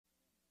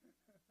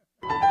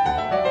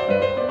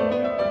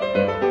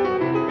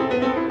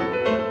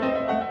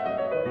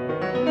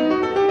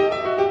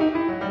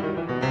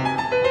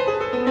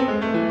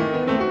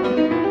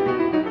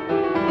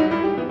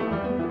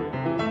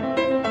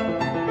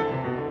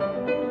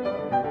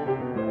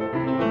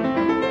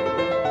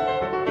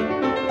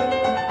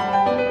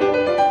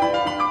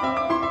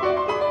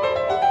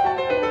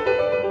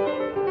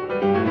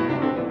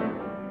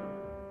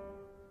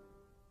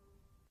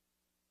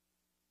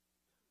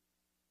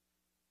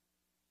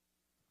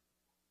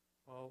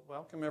Well,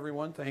 welcome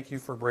everyone. Thank you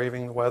for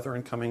braving the weather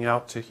and coming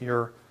out to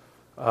hear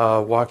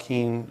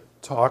Joaquin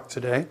talk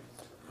today.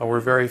 We're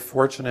very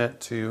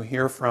fortunate to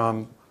hear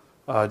from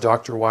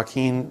Dr.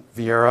 Joaquin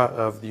Vieira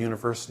of the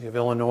University of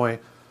Illinois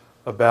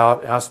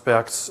about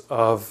aspects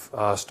of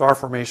star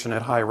formation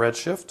at high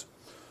redshift.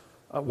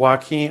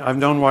 I've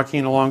known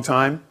Joaquin a long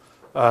time.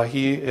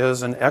 He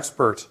is an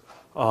expert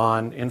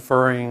on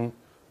inferring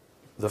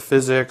the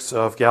physics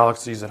of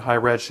galaxies at high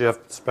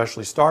redshift,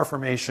 especially star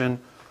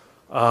formation.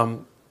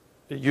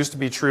 It used to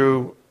be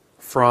true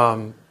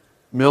from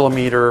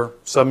millimeter,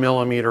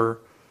 submillimeter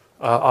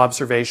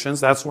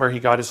observations. That's where he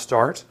got his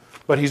start.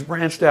 But he's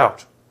branched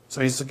out. So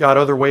he's got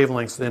other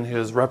wavelengths in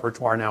his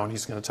repertoire now, and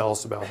he's going to tell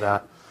us about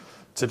that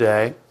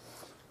today.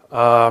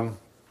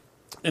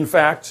 In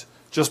fact,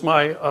 just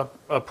my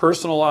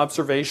personal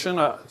observation,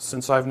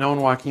 since I've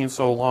known Joaquin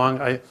so long,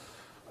 I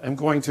am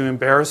going to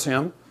embarrass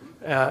him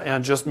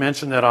and just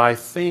mention that I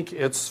think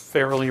it's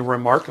fairly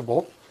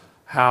remarkable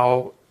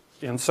how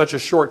in such a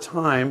short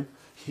time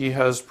he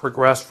has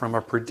progressed from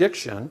a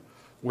prediction,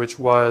 which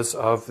was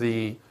of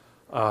the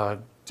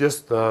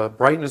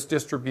brightness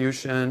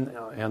distribution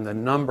and the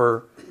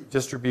number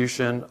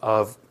distribution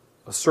of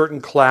a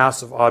certain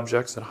class of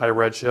objects at high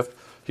redshift.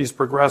 He's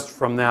progressed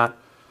from that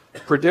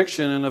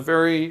prediction in a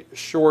very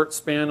short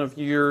span of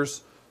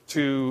years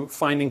to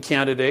finding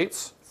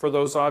candidates for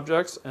those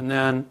objects and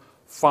then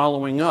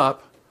following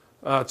up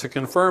to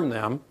confirm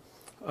them,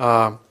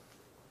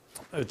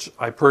 which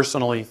I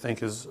personally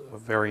think is a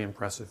very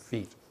impressive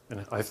feat.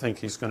 And I think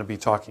he's going to be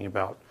talking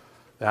about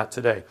that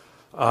today.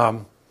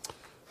 Now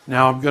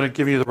I'm going to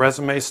give you the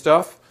resume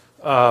stuff.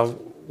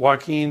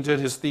 Joaquin did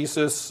his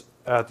thesis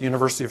at the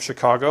University of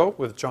Chicago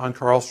with John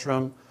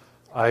Carlstrom.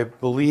 I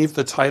believe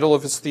the title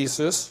of his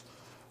thesis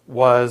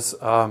was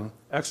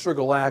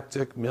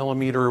Extragalactic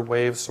Millimeter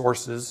Wave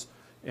Sources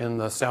in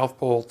the South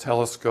Pole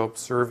Telescope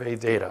Survey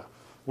Data,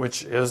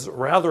 which is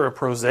rather a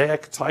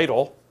prosaic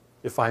title,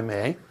 if I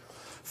may,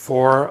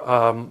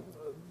 for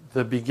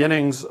the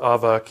beginnings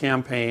of a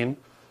campaign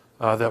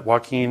that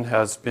Joaquin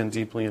has been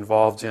deeply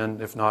involved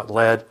in, if not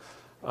led,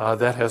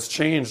 that has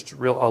changed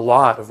a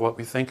lot of what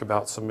we think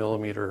about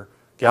submillimeter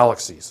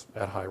galaxies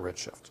at high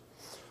redshift.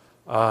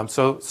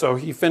 So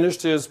he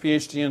finished his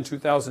PhD in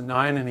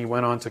 2009 and he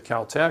went on to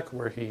Caltech,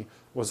 where he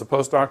was a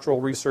postdoctoral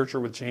researcher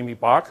with Jamie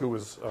Bach, who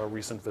was a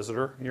recent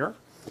visitor here.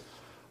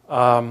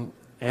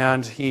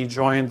 And he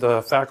joined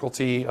the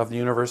faculty of the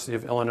University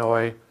of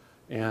Illinois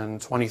in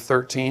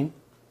 2013.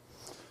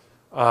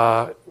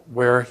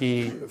 Where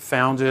he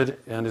founded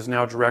and is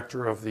now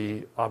director of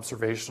the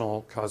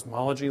Observational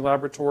Cosmology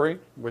Laboratory,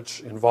 which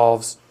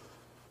involves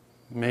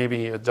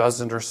maybe a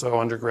dozen or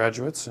so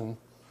undergraduates in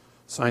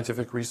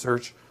scientific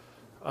research.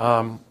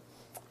 And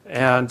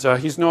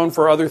he's known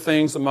for other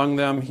things. Among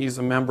them, he's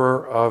a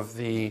member of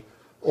the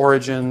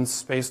Origins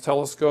Space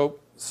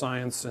Telescope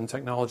Science and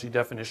Technology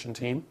Definition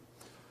Team.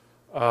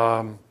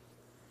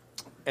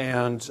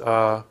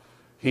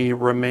 He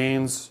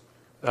remains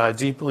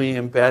deeply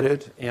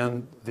embedded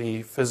in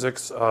the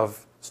physics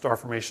of star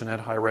formation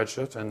at high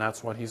redshift, and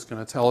that's what he's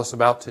going to tell us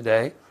about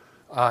today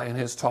in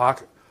his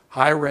talk,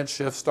 High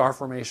Redshift Star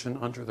Formation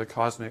Under the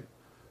Cosmic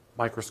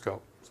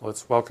Microscope. So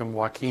let's welcome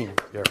Joaquin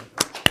here.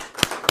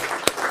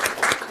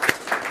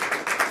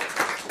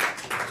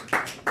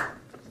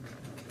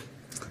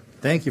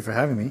 Thank you for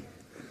having me.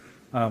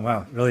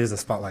 Wow, it really is a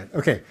spotlight.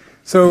 Okay,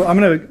 so I'm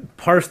going to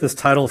parse this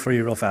title for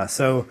you real fast.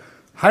 So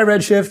high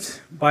redshift,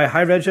 by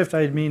high redshift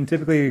I mean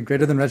typically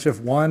greater than redshift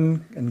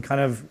 1 and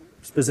kind of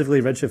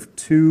specifically redshift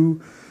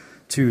 2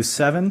 to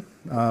 7,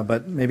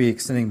 but maybe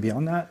extending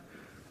beyond that.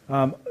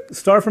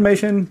 Star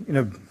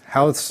formation,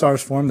 how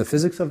stars form, the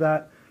physics of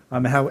that,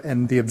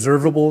 and the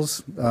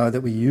observables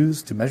that we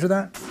use to measure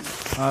that.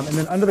 And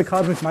then under the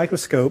cosmic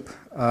microscope,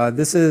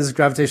 this is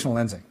gravitational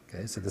lensing.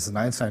 Okay, so this is an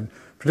Einstein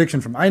prediction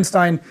from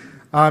Einstein.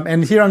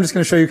 And here I'm just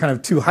going to show you kind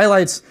of two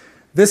highlights.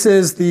 This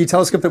is the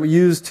telescope that we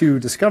use to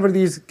discover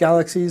these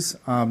galaxies.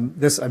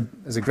 As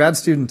a grad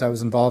student, I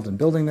was involved in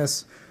building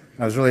this.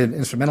 I was really an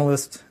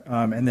instrumentalist.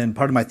 And then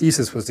part of my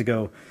thesis was to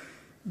go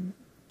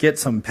get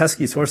some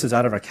pesky sources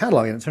out of our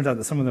catalog. And it turns out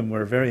that some of them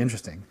were very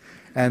interesting.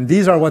 And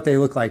these are what they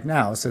look like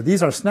now. So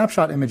these are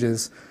snapshot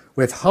images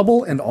with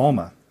Hubble and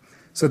ALMA.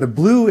 So the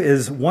blue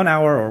is 1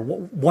 hour or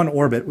one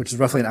orbit, which is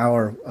roughly an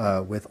hour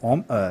with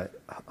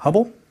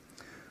Hubble.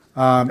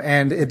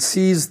 And it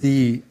sees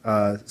the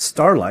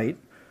starlight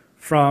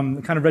from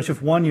the kind of redshift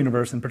 1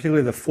 universe, and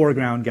particularly the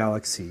foreground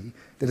galaxy,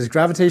 that is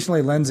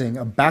gravitationally lensing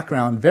a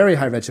background, very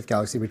high redshift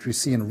galaxy, which we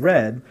see in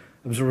red,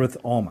 observed with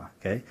ALMA.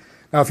 Okay?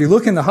 Now, if you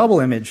look in the Hubble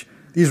image,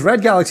 these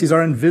red galaxies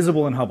are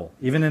invisible in Hubble,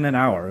 even in an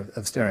hour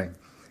of staring.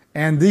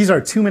 And these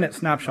are 2-minute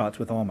snapshots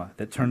with ALMA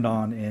that turned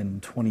on in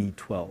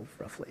 2012,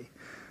 roughly.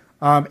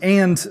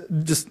 And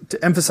just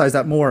to emphasize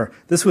that more,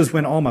 this was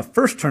when ALMA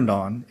first turned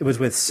on. It was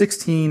with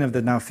 16 of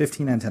the now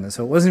 15 antennas,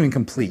 so it wasn't even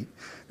complete.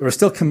 They were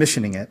still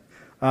commissioning it.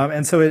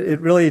 And so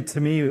it really, to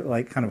me,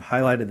 like kind of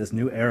highlighted this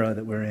new era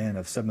that we're in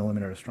of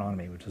submillimeter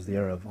astronomy, which is the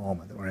era of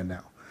ALMA that we're in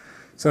now.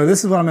 So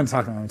this is what I'm going to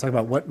talk about. I'm going to talk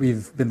about what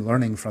we've been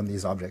learning from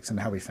these objects and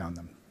how we found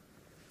them.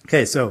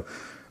 Okay, so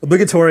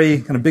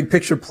obligatory kind of big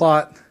picture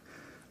plot.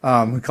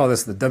 We call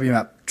this the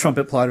WMAP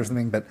trumpet plot or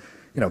something, but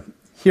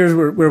here's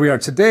where we are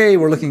today.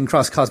 We're looking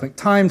across cosmic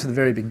time to the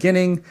very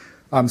beginning.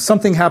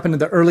 Something happened in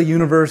the early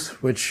universe,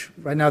 which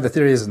right now the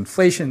theory is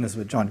inflation. This is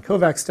what John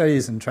Kovacs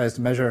studies and tries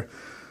to measure.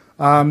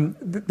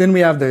 Then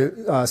we have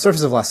the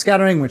surface of last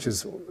scattering, which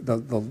is the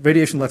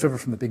radiation left over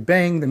from the Big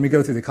Bang. Then we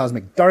go through the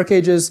cosmic dark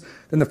ages.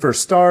 Then the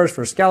first stars,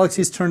 first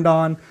galaxies turned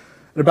on.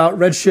 At about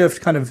redshift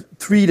kind of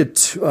 3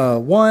 to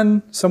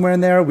 1, somewhere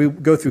in there, we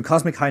go through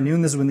cosmic high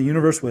noon. This is when the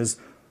universe was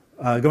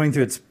going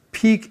through its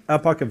peak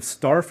epoch of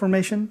star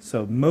formation.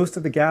 So most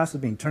of the gas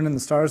is being turned into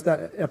stars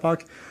that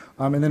epoch.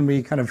 And then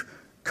we kind of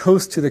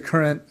coast to the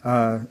current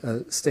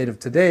state of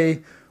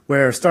today,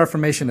 where star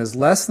formation is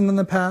less than in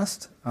the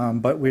past,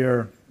 but we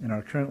are in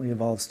our currently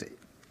evolved state.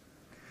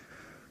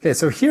 Okay,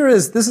 so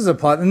this is a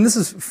plot, and this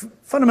is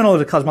fundamental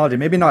to cosmology.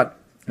 Maybe not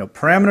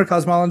parameter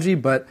cosmology,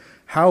 but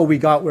how we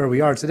got where we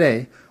are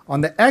today.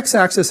 On the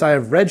x-axis, I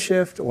have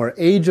redshift, or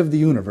age of the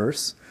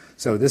universe.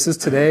 So this is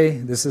today.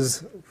 This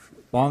is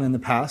long in the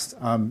past,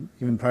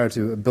 even prior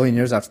to a billion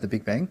years after the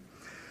Big Bang.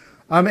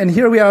 And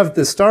here we have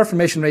the star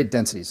formation rate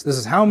densities. This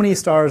is how many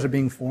stars are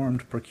being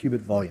formed per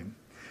qubit volume.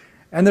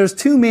 And there's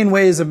two main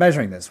ways of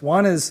measuring this.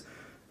 One is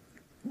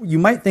you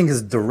might think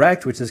is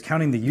direct, which is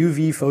counting the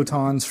UV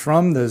photons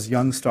from those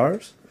young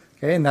stars,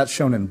 okay, and that's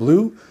shown in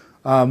blue,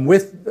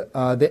 with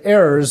the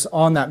errors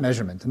on that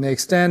measurement. And they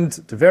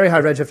extend to very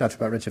high redshift, up to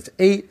about redshift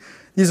 8.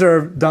 These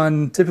are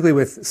done typically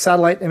with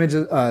satellite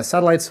images,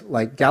 satellites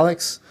like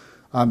Galax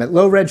at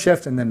low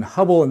redshift, and then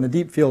Hubble in the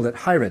deep field at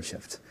high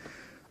redshift.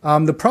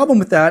 The problem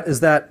with that is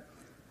that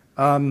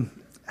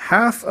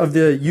half of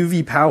the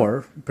UV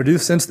power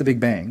produced since the Big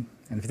Bang,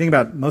 and if you think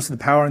about most of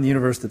the power in the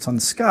universe that's on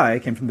the sky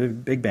came from the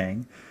Big Bang,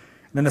 and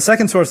then the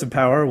second source of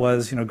power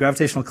was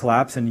gravitational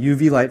collapse and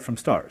UV light from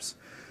stars.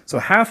 So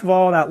half of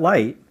all that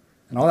light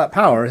and all that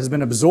power has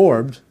been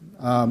absorbed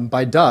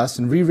by dust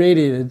and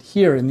re-radiated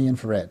here in the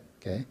infrared.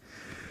 Okay?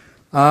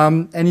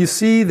 And you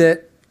see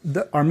that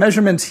our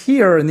measurements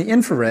here in the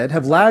infrared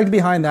have lagged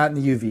behind that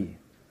in the UV.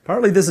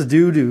 Partly this is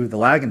due to the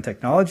lag in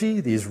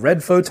technology. These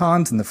red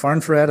photons in the far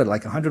infrared at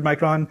like 100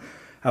 micron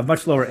have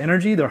much lower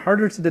energy. They're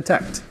harder to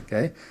detect.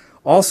 Okay?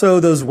 Also,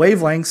 those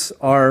wavelengths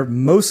are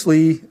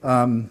mostly,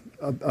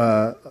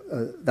 that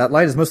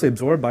light is mostly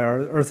absorbed by our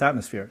Earth's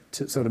atmosphere.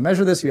 So to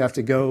measure this, you have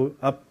to go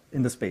up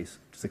into space,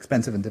 which is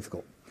expensive and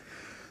difficult.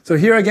 So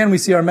here again, we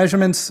see our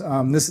measurements.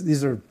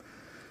 These are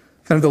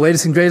kind of the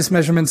latest and greatest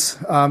measurements,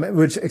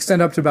 which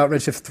extend up to about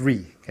redshift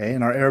 3, okay?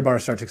 And our error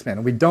bars start to expand.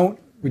 And we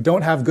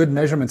don't have good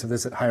measurements of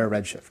this at higher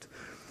redshift.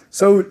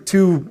 So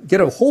to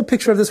get a whole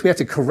picture of this, we have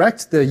to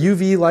correct the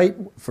UV light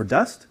for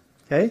dust,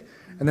 okay?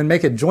 And then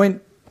make a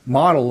joint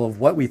model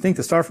of what we think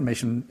the star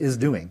formation is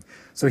doing.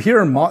 So here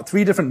are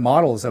 3 different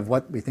models of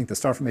what we think the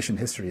star formation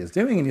history is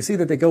doing, and you see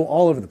that they go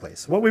all over the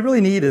place. What we really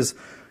need is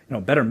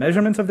better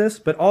measurements of this,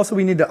 but also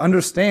we need to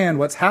understand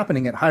what's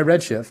happening at high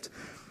redshift.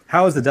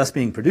 How is the dust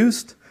being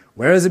produced?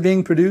 Where is it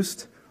being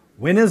produced?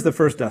 When is the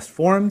first dust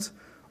formed?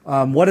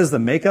 What is the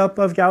makeup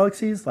of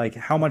galaxies? Like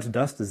how much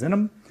dust is in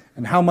them?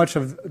 And how much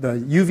of the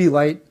UV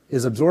light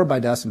is absorbed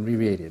by dust and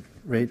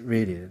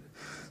radiated?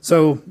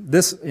 So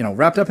this,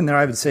 wrapped up in there,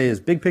 I would say is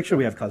big picture.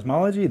 We have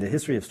cosmology, the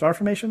history of star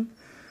formation,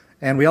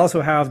 and we also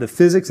have the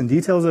physics and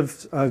details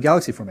of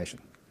galaxy formation.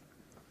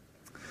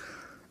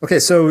 Okay,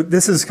 so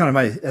this is kind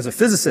of as a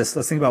physicist,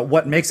 let's think about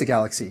what makes a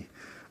galaxy.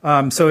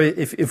 So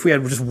if we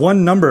had just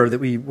one number that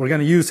we were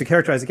going to use to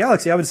characterize a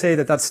galaxy, I would say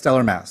that that's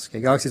stellar mass.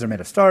 Okay, galaxies are made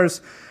of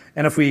stars,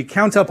 and if we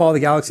count up all the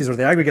galaxies or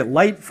the aggregate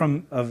light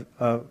from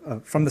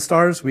the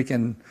stars, we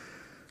can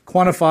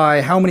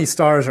quantify how many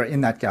stars are in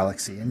that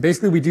galaxy. And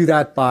basically, we do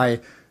that by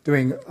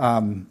doing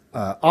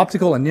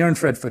optical and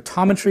near-infrared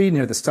photometry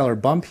near the stellar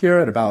bump here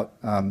at about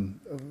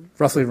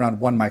roughly around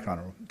 1 micron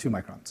or 2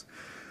 microns.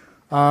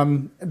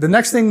 The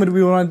next thing that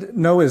we want to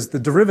know is the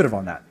derivative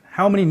on that.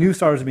 How many new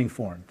stars are being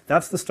formed?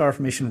 That's the star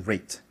formation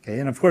rate. Okay?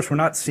 And of course, we're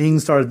not seeing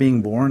stars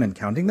being born and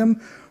counting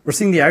them. We're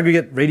seeing the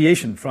aggregate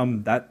radiation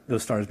from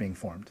those stars being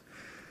formed.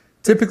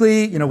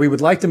 Typically, we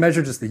would like to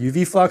measure just the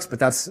UV flux, but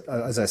that's,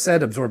 as I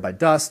said, absorbed by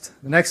dust.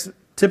 The next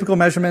typical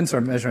measurements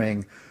are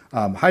measuring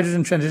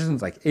hydrogen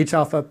transitions like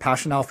H-alpha,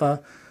 Paschen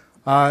alpha.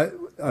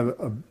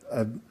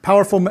 A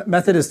powerful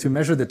method is to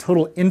measure the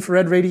total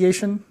infrared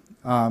radiation,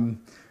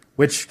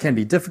 which can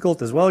be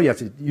difficult as well. You have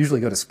to usually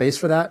go to space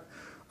for that.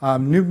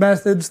 New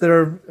methods that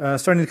are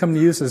starting to come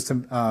into use is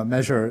to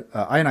measure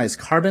ionized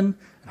carbon,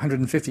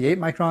 158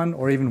 micron,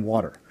 or even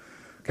water.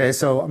 Okay,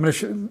 so I'm going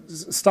to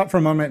stop for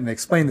a moment and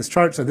explain this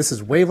chart. So this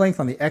is wavelength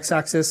on the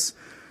x-axis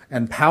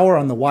and power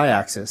on the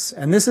y-axis.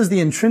 And this is the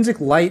intrinsic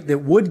light that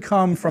would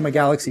come from a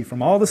galaxy,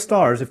 from all the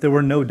stars, if there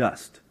were no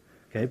dust.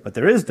 Okay, but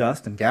there is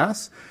dust and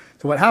gas.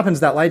 So what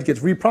happens, that light gets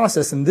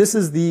reprocessed, and this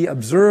is the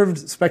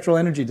observed spectral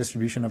energy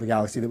distribution of a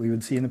galaxy that we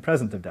would see in the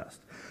presence of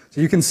dust.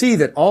 So you can see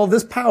that all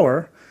this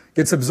power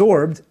gets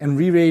absorbed and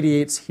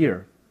re-radiates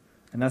here.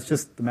 And that's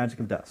just the magic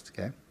of dust.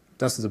 Okay?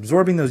 Dust is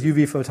absorbing those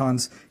UV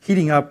photons,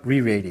 heating up,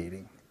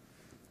 re-radiating.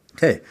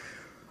 Okay.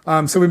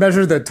 So we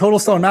measure the total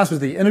stellar mass, which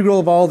is the integral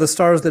of all the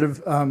stars that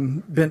have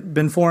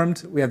been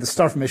formed. We have the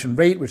star formation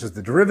rate, which is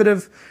the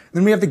derivative.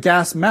 Then we have the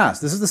gas mass.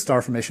 This is the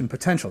star formation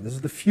potential. This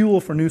is the fuel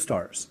for new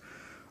stars.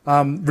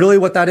 Really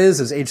what that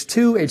is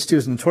H2. H2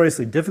 is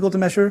notoriously difficult to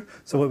measure.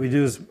 So what we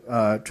do is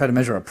try to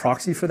measure a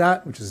proxy for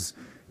that, which is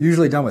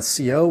usually done with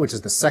CO, which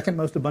is the second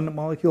most abundant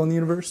molecule in the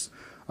universe.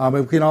 But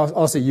we can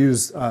also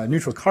use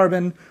neutral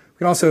carbon. We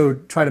can also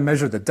try to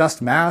measure the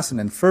dust mass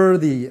and infer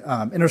the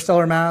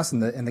interstellar mass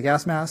and the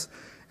gas mass,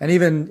 and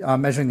even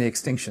measuring the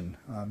extinction,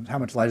 how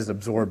much light is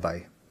absorbed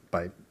by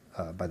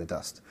the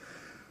dust.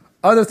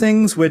 Other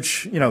things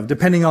which,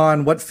 depending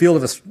on what field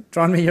of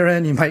astronomy you're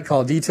in, you might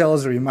call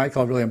details or you might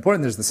call really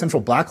important. There's the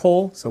central black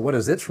hole. So what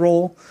is its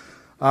role?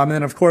 And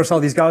then, of course, all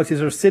these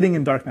galaxies are sitting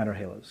in dark matter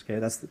halos. Okay,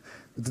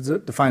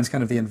 that defines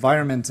kind of the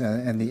environment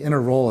and the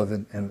inner role of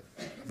a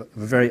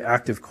very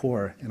active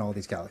core in all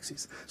these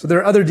galaxies. So there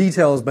are other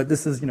details, but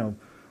this is,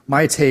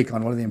 my take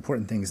on one of the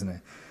important things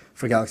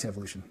for galaxy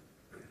evolution.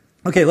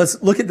 Okay,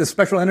 let's look at the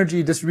spectral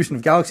energy distribution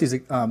of galaxies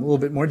a little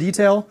bit more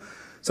detail.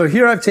 So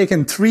here I've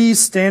taken three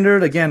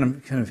standard,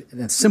 again, kind of in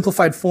a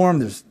simplified form.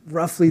 There's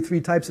roughly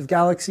three types of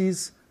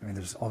galaxies. I mean,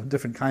 there's all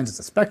different kinds. It's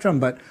a spectrum,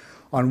 but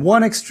on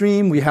one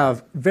extreme, we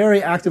have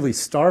very actively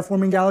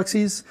star-forming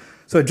galaxies.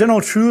 So a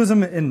general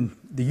truism in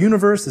the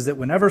universe is that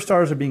whenever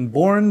stars are being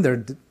born,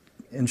 they're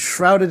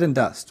enshrouded in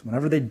dust.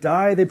 Whenever they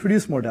die, they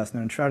produce more dust, and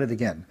they're enshrouded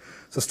again.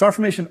 So star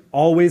formation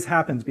always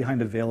happens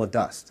behind a veil of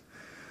dust.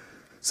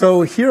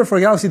 So here for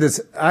a galaxy this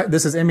is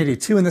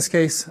M82 in this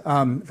case,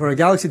 for a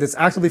galaxy that's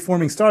actively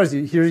forming stars,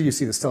 here you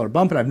see the stellar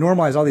bump, and I've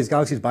normalized all these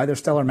galaxies by their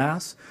stellar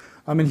mass.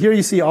 And here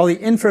you see all the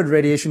infrared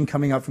radiation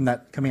coming out from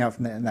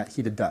that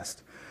heated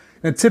dust.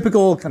 In a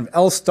typical kind of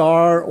L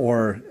star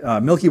or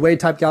Milky Way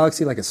type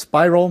galaxy like a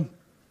spiral,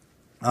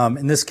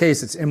 in this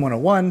case it's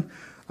M101,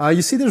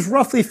 you see there's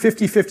roughly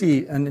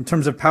 50-50 in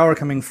terms of power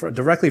coming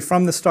directly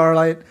from the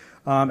starlight,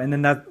 and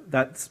then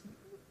that's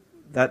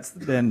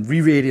then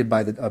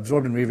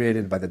absorbed and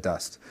re-radiated by the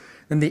dust.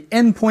 Then the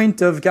end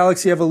point of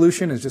galaxy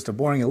evolution is just a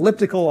boring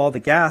elliptical. All the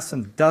gas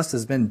and dust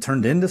has been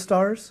turned into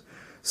stars.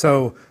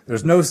 So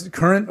there's no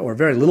current or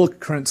very little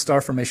current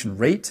star formation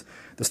rate.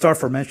 The star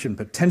formation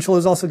potential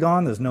is also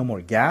gone. There's no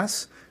more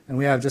gas. And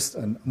we have just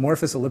an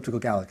amorphous elliptical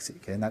galaxy,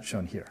 okay, and that's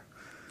shown here.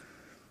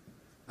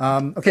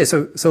 Okay,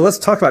 so let's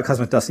talk about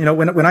cosmic dust.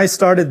 When I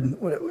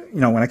started,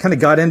 when I kind of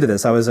got into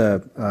this, I was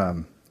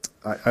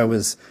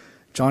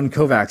John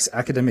Kovac's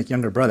academic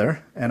younger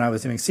brother, and I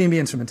was doing CMB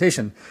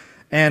instrumentation.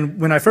 And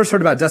when I first heard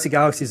about dusty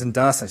galaxies and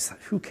dust, I just thought,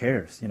 who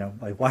cares?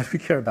 Why do we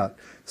care about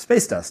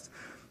space dust?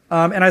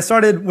 And I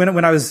started,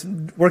 when I was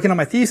working on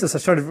my thesis, I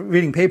started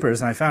reading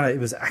papers, and I found out it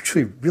was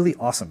actually really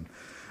awesome.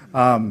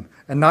 And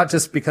not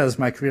just because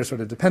my career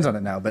sort of depends on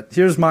it now, but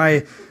here's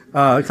my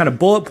kind of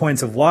bullet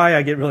points of why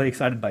I get really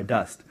excited by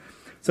dust.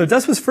 So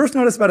dust was first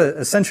noticed about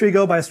a century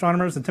ago by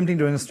astronomers attempting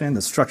to understand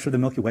the structure of the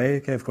Milky Way.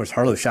 Okay, of course,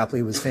 Harlow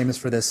Shapley was famous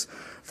for this,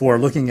 for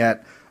looking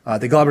at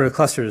the globular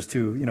clusters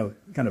to,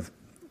 kind of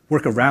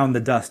work around the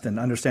dust and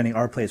understanding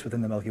our place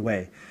within the Milky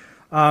Way.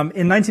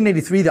 In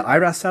 1983, the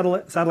IRAS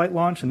satellite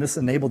launched, and this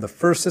enabled the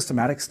first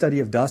systematic study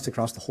of dust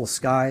across the whole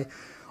sky.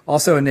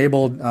 Also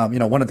enabled,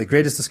 one of the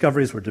greatest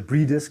discoveries were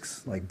debris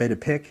disks like Beta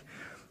Pic,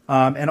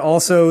 and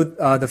also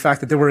the fact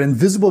that there were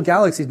invisible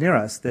galaxies near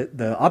us, that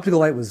the optical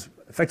light was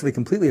effectively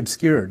completely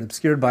obscured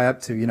by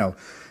up to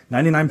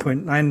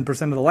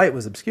 99.9% of the light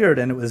was obscured,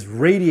 and it was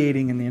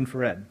radiating in the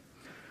infrared.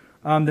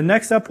 The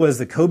next up was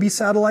the COBE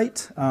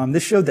satellite.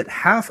 This showed that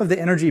half of the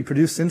energy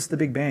produced since the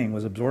Big Bang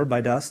was absorbed by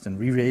dust and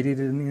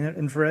re-radiated in the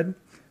infrared.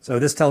 So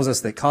this tells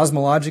us that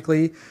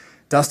cosmologically,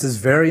 dust is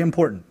very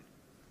important.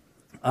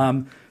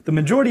 The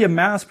majority of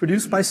mass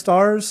produced by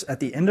stars at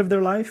the end of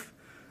their life,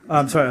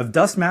 of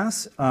dust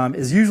mass,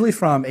 is usually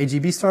from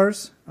AGB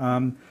stars.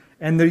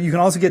 And you can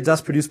also get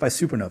dust produced by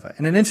supernova.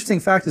 And an interesting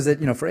fact is that,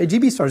 for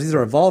AGB stars, these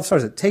are evolved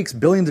stars. It takes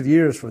billions of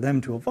years for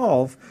them to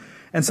evolve.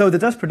 And so the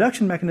dust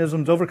production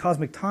mechanisms over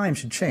cosmic time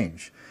should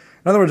change.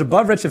 In other words,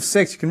 above redshift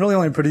 6, you can really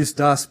only produce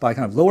dust by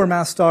kind of lower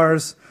mass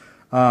stars,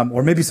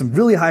 or maybe some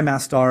really high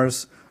mass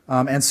stars,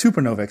 and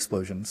supernova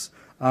explosions.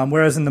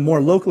 Whereas in the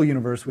more local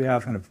universe,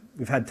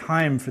 we've had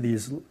time for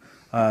these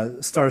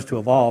stars to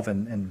evolve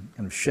and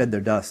kind of shed their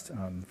dust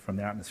from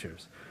their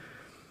atmospheres.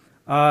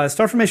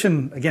 Star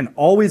formation, again,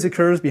 always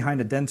occurs behind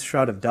a dense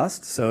shroud of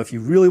dust. So if you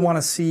really want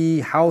to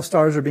see how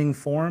stars are being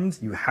formed,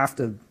 you have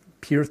to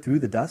peer through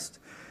the dust.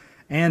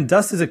 And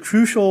dust is a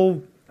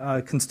crucial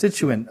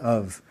constituent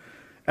of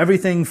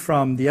everything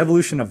from the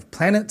evolution of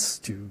planets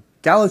to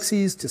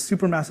galaxies to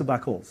supermassive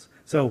black holes.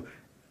 So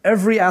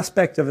every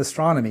aspect of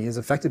astronomy is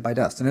affected by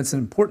dust, and it's an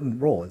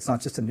important role. It's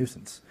not just a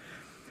nuisance.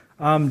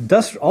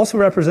 Dust also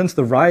represents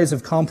the rise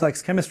of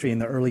complex chemistry in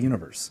the early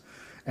universe.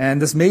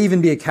 And this may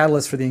even be a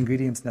catalyst for the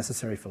ingredients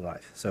necessary for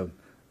life. So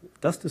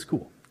dust is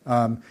cool.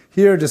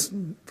 Here, just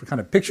for kind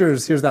of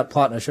pictures, here's that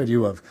plot I showed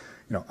you of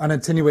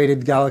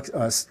unattenuated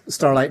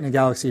starlight in a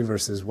galaxy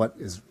versus what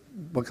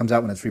comes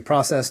out when it's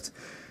reprocessed.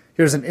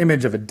 Here's an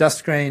image of a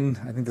dust grain.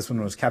 I think this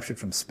one was captured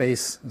from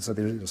space. And so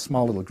they're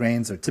small little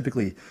grains. They're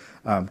typically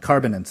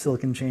carbon and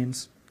silicon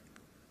chains.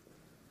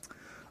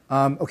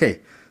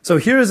 Okay, so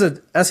here's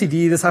a SED.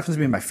 This happens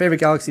to be my favorite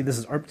galaxy. This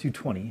is ARP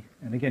 220.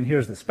 And again,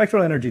 here's the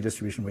spectral energy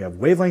distribution. We have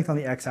wavelength on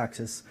the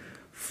x-axis,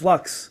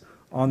 flux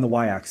on the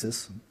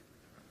y-axis.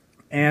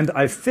 And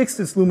I've fixed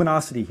its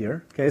luminosity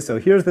here. Okay, so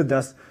here's the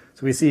dust.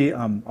 So we see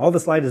all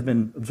this light has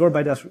been absorbed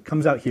by dust,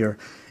 comes out here.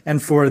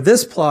 And for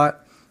this plot,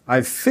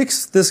 I've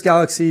fixed this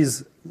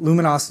galaxy's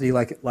luminosity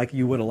like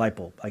you would a light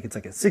bulb. Like it's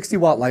like a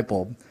 60-watt light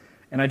bulb,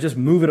 and I just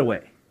move it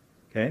away.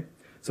 Okay?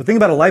 So think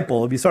about a light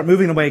bulb. You start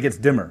moving it away, it gets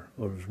dimmer,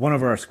 or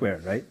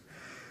 1/r², right?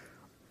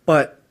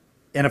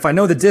 And if I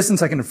know the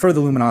distance, I can infer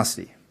the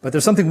luminosity. But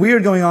there's something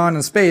weird going on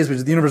in space, which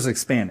is the universe is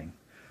expanding.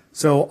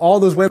 So all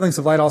those wavelengths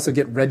of light also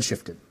get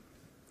redshifted.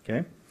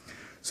 Okay?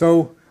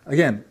 So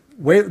again,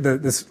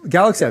 this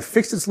galaxy, I've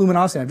fixed its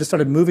luminosity, I've just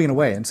started moving it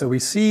away. And so we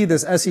see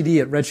this SED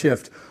at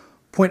redshift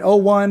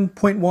 0.01,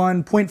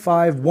 0.1,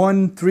 0.5,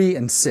 1, 3,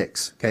 and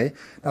 6. Okay?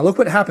 Now look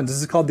what happens. This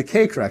is called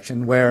decay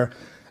correction, where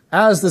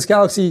as this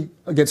galaxy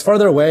gets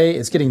farther away,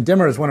 it's getting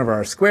dimmer as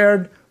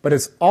 1/r², but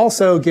it's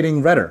also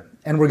getting redder.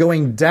 And we're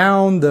going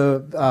down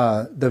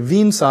the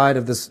Veen side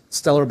of this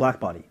stellar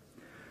blackbody.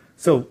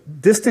 So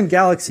distant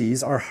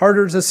galaxies are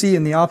harder to see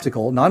in the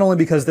optical, not only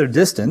because they're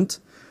distant,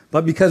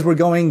 but because we're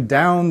going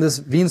down this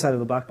Veen side of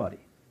the blackbody.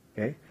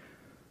 Okay?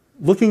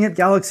 Looking at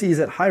galaxies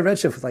at high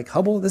redshift like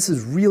Hubble, this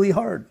is really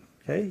hard.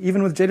 Okay?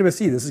 Even with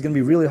JWST, this is going to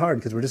be really hard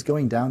because we're just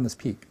going down this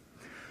peak.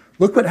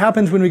 Look what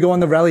happens when we go on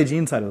the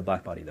Rayleigh-Jean side of the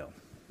blackbody, though.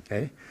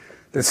 Okay?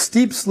 The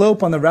steep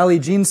slope on the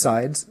Rayleigh-Jean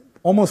sides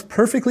almost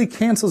perfectly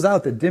cancels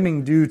out the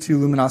dimming due to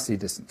luminosity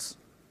distance.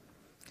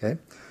 Okay?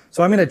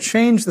 So I'm going to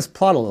change this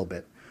plot a little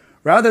bit.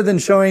 Rather than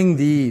showing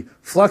the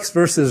flux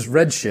versus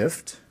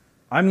redshift,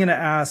 I'm going to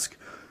ask,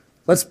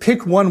 let's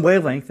pick one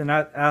wavelength and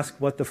ask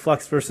what the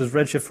flux versus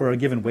redshift for a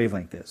given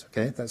wavelength is.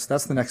 Okay?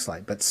 That's the next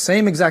slide. But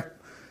same exact,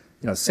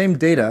 same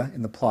data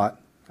in the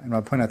plot. I'm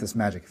going to point out this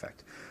magic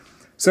effect.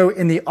 So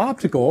in the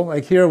optical,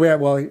 like here we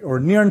have, or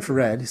near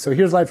infrared, so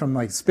here's light from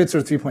like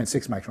Spitzer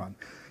 3.6 micron.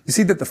 You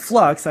see that the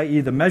flux,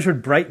 i.e. the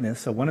measured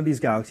brightness of one of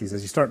these galaxies,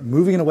 as you start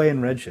moving it away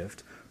in redshift,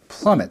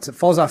 plummets. It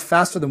falls off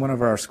faster than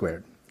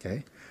 1/r².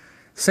 Okay?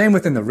 Same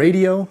within the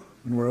radio,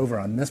 when we're over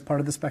on this part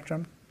of the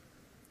spectrum.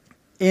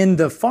 In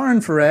the far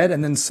infrared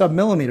and then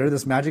submillimeter,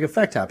 this magic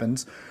effect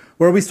happens,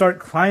 where we start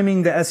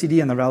climbing the SED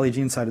on the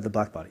Rayleigh-Jean side of the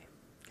blackbody.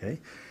 Okay?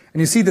 And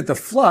you see that the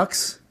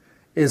flux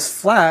is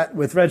flat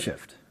with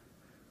redshift.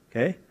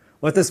 Okay?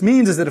 What this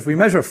means is that if we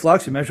measure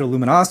flux, we measure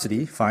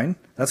luminosity, fine,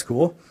 that's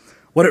cool.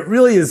 What it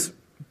really is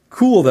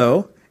cool,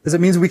 though, is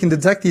it means we can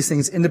detect these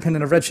things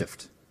independent of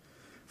redshift.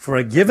 For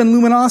a given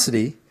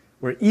luminosity,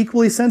 we're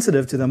equally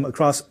sensitive to them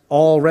across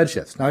all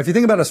redshifts. Now, if you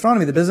think about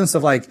astronomy, the business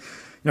of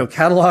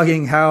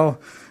cataloging how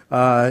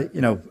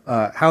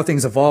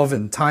things evolve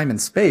in time and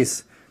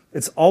space,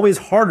 it's always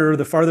harder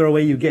the farther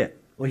away you get.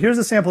 Well, here's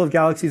a sample of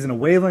galaxies in a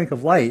wavelength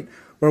of light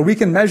where we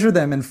can measure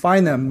them and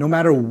find them no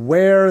matter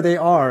where they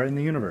are in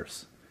the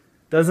universe.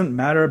 Doesn't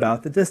matter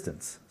about the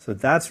distance. So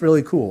that's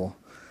really cool.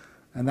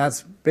 And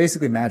that's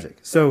basically magic.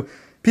 So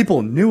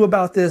people knew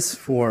about this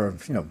for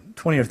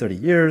 20 or 30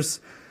 years.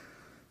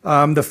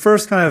 The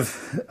first kind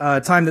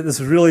of time that this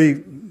was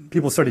really,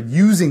 people started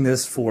using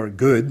this for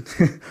good,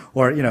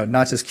 or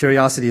not just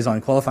curiosities on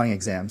qualifying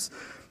exams,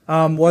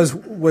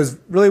 was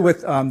really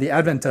with the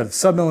advent of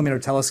submillimeter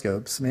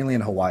telescopes, mainly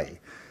in Hawaii.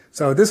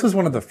 So this was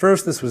one of the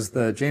first. This was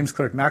the James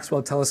Clerk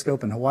Maxwell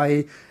telescope in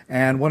Hawaii,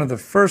 and one of the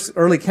first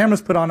early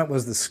cameras put on it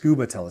was the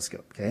SCUBA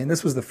telescope. Okay, and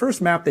this was the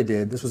first map they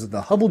did. This was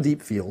the Hubble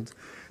Deep Field.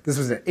 This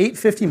was at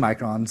 850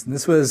 microns, and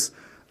this was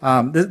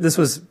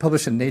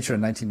published in Nature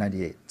in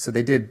 1998. So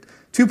they did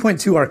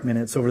 2.2 arc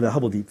minutes over the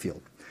Hubble Deep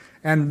Field.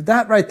 And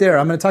that right there,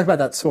 I'm going to talk about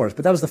that source,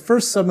 but that was the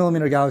first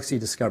submillimeter galaxy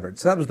discovered.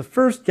 So that was the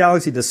first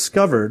galaxy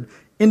discovered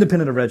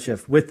independent of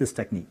redshift with this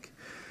technique.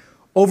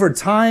 Over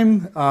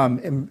time,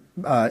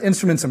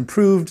 instruments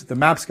improved, the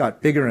maps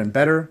got bigger and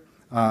better,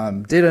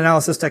 data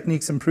analysis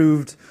techniques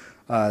improved,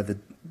 the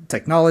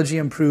technology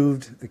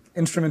improved, the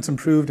instruments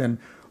improved, and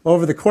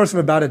over the course of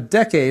about a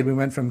decade, we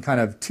went from kind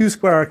of 2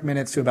 square arc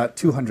minutes to about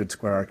 200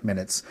 square arc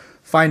minutes,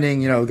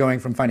 going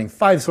from finding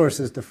 5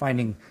 sources to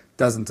finding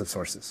dozens of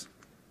sources.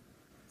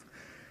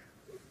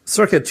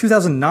 Circa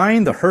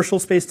 2009, the Herschel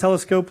Space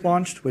Telescope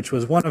launched, which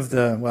was one of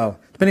the,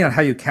 depending on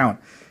how you count,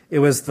 it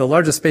was the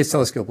largest space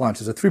telescope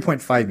launched. It was a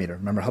 3.5 meter.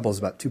 Remember, Hubble is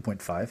about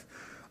 2.5.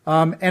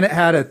 And it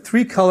had a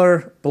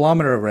 3-color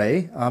bolometer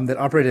array that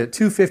operated at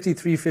 250,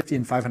 350,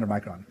 and 500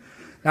 micron.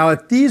 Now,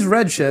 at these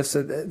redshifts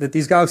that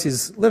these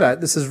galaxies live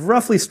at, this is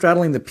roughly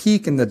straddling the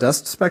peak in the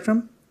dust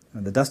spectrum,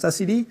 the dust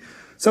SED.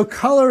 So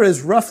color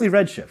is roughly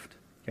redshift,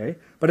 okay?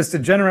 But it's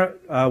degenerate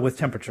with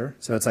temperature.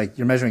 So it's like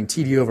you're measuring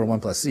TD over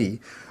 1 plus Z.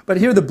 But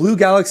here the blue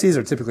galaxies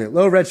are typically at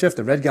low redshift.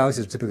 The red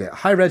galaxies are typically at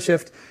high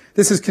redshift.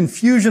 This is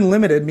confusion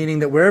limited, meaning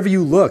that wherever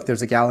you look,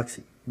 there's a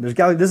galaxy.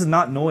 This is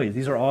not noise.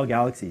 These are all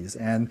galaxies.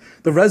 And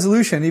the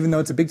resolution, even though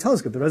it's a big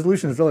telescope, the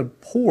resolution is really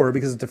poor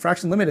because it's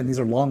diffraction limited, and these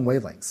are long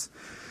wavelengths.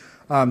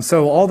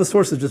 So all the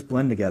sources just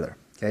blend together.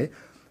 Okay,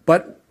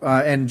 but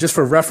and just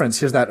for reference,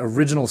 here's that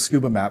original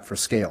scuba map for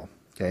scale.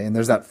 Okay, and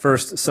there's that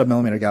first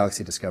submillimeter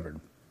galaxy discovered.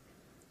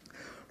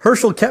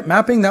 Herschel kept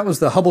mapping. That was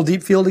the Hubble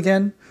Deep Field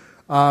again.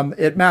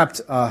 It mapped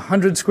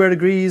 100 square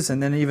degrees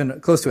and then even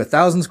close to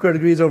 1,000 square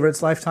degrees over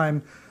its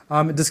lifetime.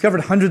 It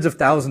discovered hundreds of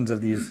thousands of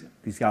these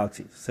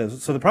galaxies. So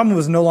the problem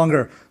was no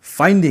longer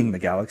finding the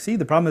galaxy.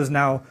 The problem is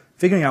now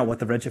figuring out what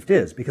the redshift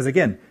is. Because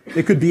again,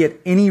 it could be at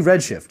any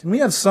redshift. And we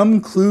have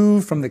some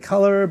clue from the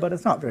color, but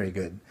it's not very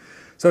good.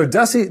 So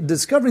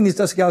discovering these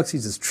dusty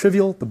galaxies is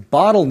trivial. The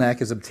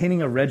bottleneck is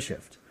obtaining a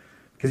redshift.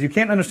 Because you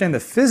can't understand the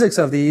physics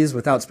of these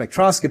without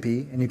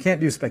spectroscopy, and you can't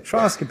do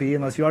spectroscopy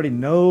unless you already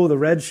know the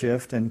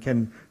redshift and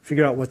can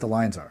figure out what the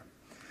lines are.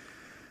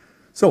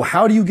 So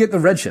how do you get the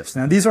redshifts?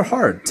 Now, these are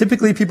hard.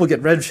 Typically, people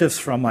get redshifts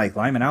from like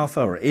Lyman alpha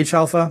or H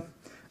alpha.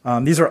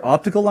 These are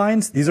optical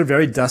lines. These are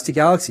very dusty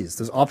galaxies.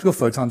 Those optical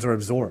photons are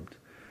absorbed.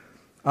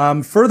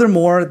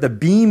 Furthermore, the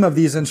beam of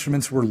these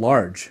instruments were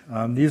large.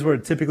 These were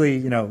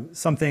typically,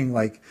 something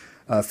like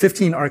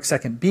 15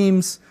 arc-second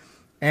beams.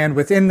 And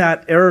within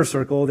that error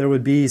circle, there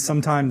would be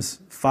sometimes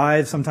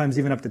 5, sometimes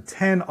even up to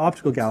 10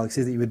 optical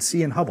galaxies that you would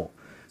see in Hubble.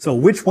 So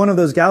which one of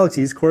those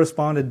galaxies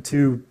corresponded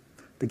to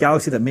the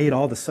galaxy that made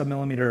all the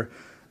submillimeter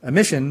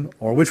emission,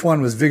 or which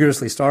one was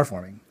vigorously star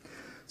forming?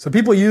 So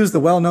people use the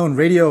well-known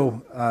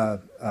radio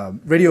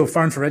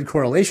far-infrared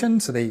correlation.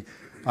 So they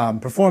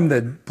performed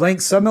the blank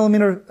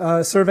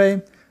submillimeter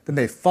survey. Then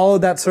they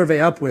followed that survey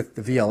up with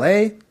the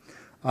VLA.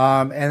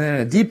 And then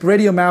in a deep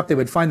radio map, they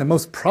would find the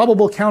most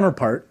probable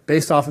counterpart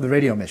based off of the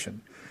radio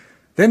emission.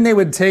 Then they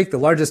would take the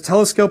largest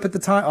telescope at the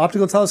time,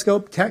 optical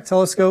telescope, Keck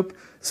telescope,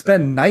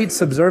 spend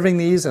nights observing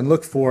these and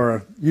look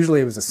for,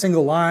 usually it was a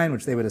single line,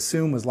 which they would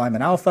assume was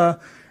Lyman alpha,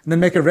 and then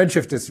make a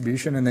redshift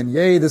distribution. And then,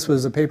 yay, this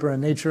was a paper in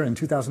Nature in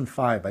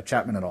 2005 by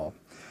Chapman et al.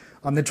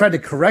 They tried to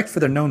correct for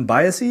their known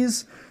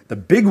biases, the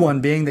big one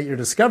being that you're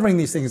discovering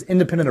these things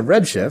independent of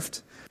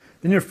redshift.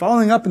 Then you're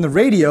following up in the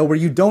radio where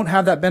you don't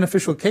have that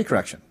beneficial K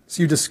correction.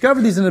 So you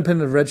discover these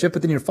independent of redshift,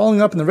 but then you're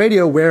following up in the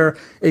radio where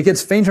it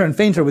gets fainter and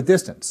fainter with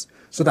distance.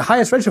 So the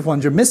highest redshift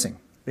ones you're missing.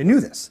 They knew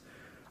this.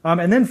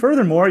 And then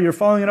furthermore, you're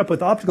following it up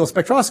with optical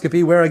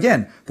spectroscopy where,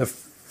 again, the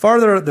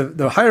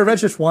higher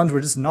redshift ones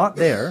were just not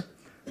there.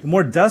 The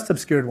more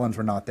dust-obscured ones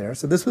were not there.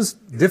 So this was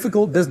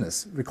difficult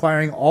business,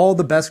 requiring all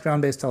the best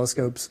ground-based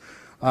telescopes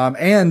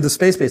and the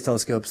space-based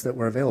telescopes that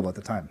were available at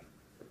the time.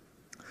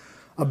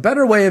 A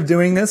better way of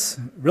doing this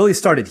really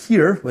started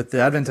here with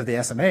the advent of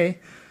the SMA.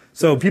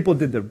 So people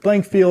did the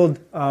blank field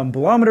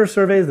bolometer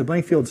surveys, the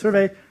blank field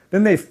survey.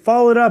 Then they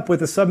followed up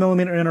with a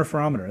submillimeter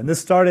interferometer. And this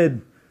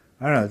started,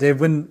 I don't know, Dave,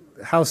 when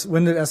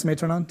did SMA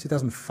turn on?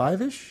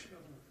 2005-ish?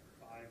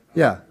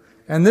 Yeah.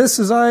 And this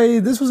was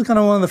kind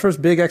of one of the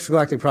first big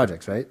extragalactic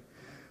projects, right?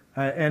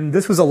 And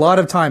this was a lot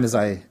of time, as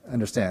I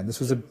understand. This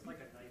was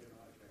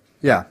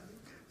yeah.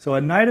 So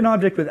a night and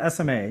object with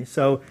SMA.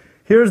 So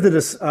here's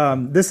this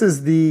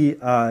is the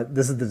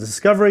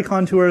discovery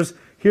contours.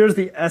 Here's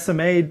the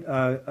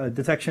SMA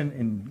detection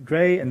in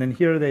gray, and then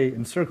here are they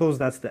in circles.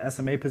 That's the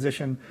SMA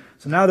position.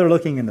 So now they're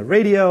looking in the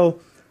radio,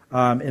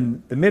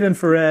 in the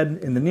mid-infrared,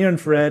 in the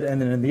near-infrared,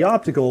 and then in the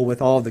optical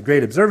with all the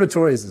great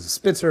observatories, the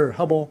Spitzer,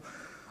 Hubble.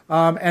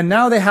 And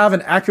now they have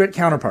an accurate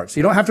counterpart.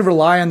 So you don't have to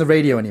rely on the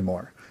radio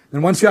anymore.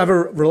 And once you have a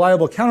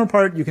reliable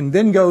counterpart, you can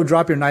then go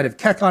drop your night of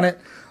Keck on it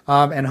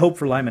and hope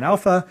for Lyman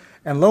alpha.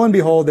 And lo and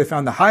behold, they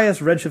found the highest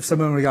redshift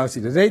submillimeter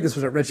galaxy to date. This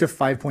was at redshift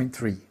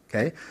 5.3.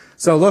 Okay,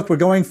 so look, we're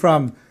going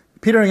from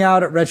petering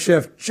out at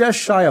redshift just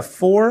shy of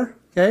 4.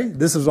 Okay,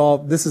 this is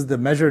the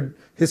measured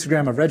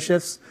histogram of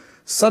redshifts.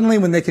 Suddenly,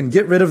 when they can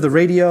get rid of the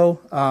radio,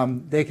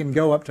 they can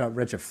go up to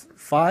redshift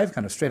 5,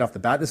 kind of straight off the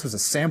bat. This was a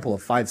sample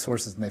of 5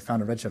 sources, and they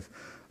found a redshift,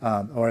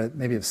 or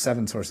maybe of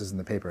 7 sources in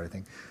the paper, I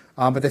think.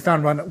 But they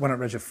found one at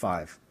redshift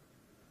 5.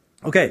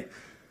 Okay,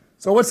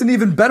 so what's an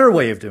even better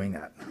way of doing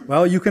that?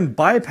 Well, you can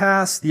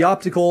bypass the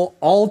optical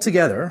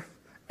altogether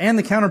and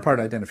the counterpart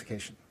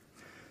identification.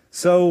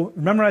 So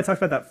remember I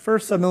talked about that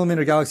first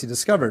submillimeter galaxy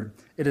discovered.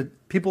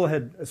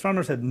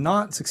 Astronomers had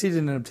not succeeded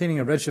in obtaining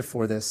a redshift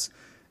for this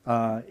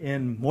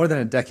in more than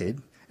a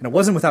decade, and it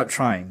wasn't without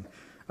trying.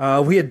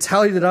 We had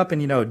tallied it up,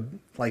 and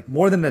like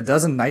more than a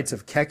dozen nights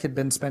of Keck had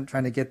been spent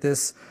trying to get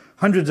this,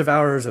 hundreds of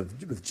hours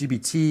with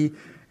GBT,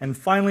 and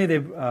finally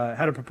they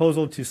had a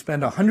proposal to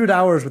spend 100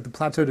 hours with the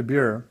Plateau de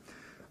Bure,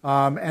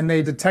 and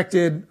they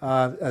detected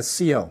a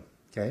CO.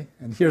 Okay,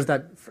 and here's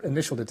that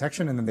initial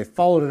detection, and then they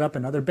followed it up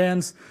in other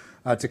bands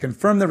to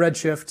confirm the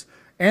redshift,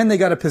 and they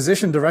got a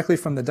position directly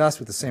from the dust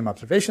with the same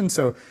observation.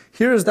 So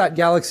here's that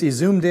galaxy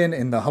zoomed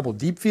in the Hubble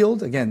Deep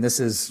Field. Again, this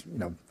is,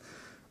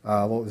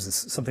 what was this?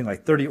 Something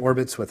like 30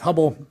 orbits with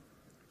Hubble.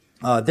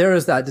 There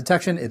is that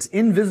detection. It's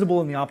invisible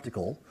in the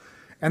optical,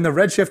 and the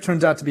redshift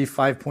turns out to be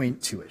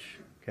 5.2-ish.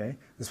 Okay,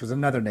 this was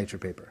another Nature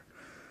paper.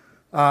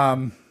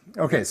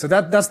 Okay, so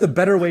that's the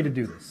better way to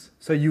do this.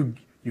 So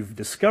you've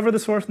discovered the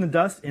source in the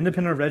dust,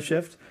 independent of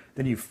redshift,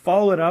 then you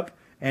follow it up,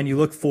 and you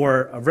look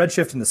for a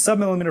redshift in the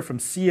submillimeter from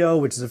CO,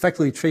 which is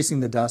effectively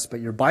tracing the dust,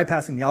 but you're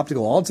bypassing the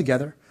optical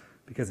altogether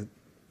because it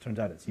turns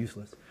out it's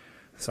useless.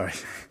 Sorry.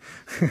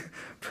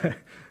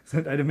 I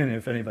didn't mean it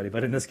if anybody,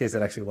 but in this case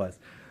it actually was.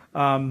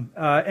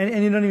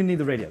 And you don't even need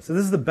the radio. So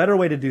this is the better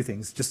way to do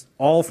things, just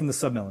all from the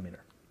submillimeter,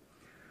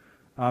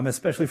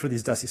 especially for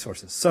these dusty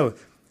sources. So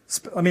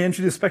let me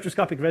introduce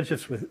spectroscopic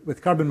redshifts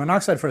with carbon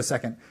monoxide for a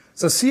second.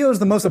 So CO is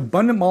the most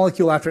abundant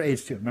molecule after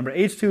H2. Remember,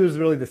 H2 is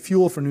really the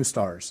fuel for new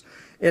stars.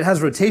 It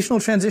has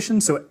rotational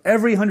transition, so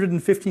every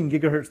 115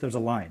 gigahertz there's a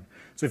line.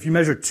 So if you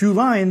measure 2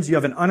 lines, you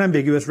have an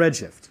unambiguous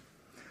redshift.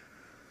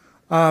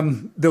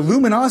 The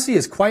luminosity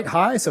is quite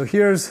high, so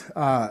here's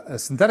a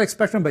synthetic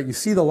spectrum, but you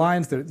see the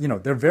lines,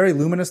 they're very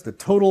luminous. The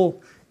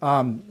total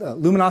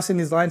luminosity in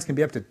these lines can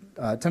be up to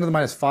 10 to the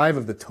minus 5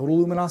 of the total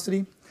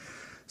luminosity.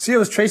 CO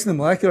is tracing the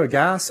molecular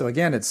gas, so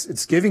again,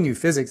 it's giving you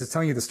physics, it's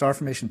telling you the star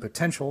formation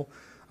potential.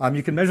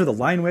 You can measure the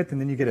line width,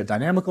 and then you get a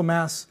dynamical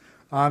mass.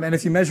 And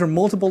if you measure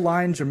multiple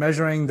lines, you're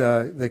measuring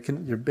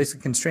you're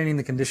basically constraining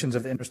the conditions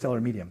of the interstellar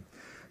medium.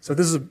 So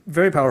this is a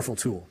very powerful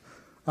tool.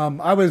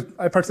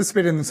 I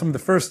participated in some of the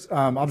first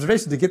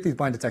observations to get these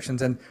blind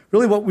detections, and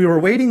really what we were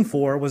waiting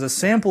for was a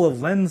sample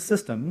of lens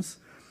systems,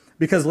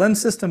 because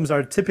lens systems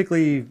are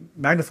typically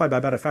magnified by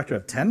about a factor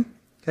of 10.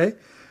 Okay,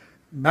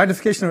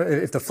 magnification,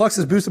 if the flux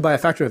is boosted by a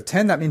factor of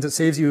 10, that means it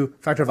saves you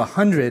a factor of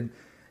 100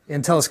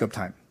 in telescope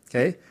time.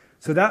 Okay,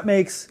 so that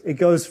makes it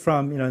goes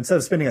from, instead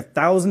of spending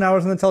 1,000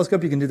 hours on the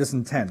telescope, you can do this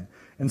in 10.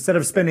 Instead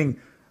of spending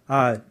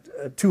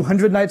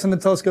 200 nights on the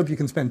telescope, you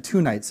can spend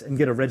 2 nights and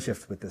get a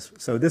redshift with this.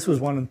 So this was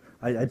one,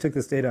 I took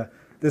this data,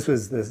 this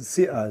was the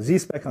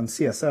Z-spec on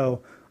CSO,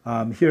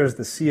 here's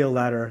the CO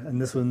ladder,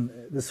 and this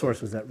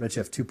source was at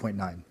redshift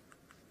 2.9.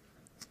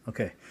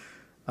 Okay.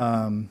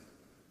 I'm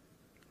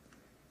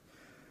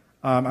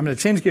going to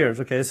change gears,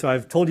 okay? So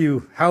I've told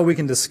you how we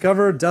can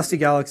discover dusty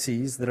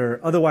galaxies that are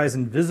otherwise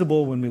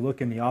invisible when we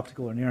look in the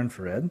optical or near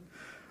infrared.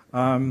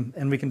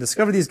 And we can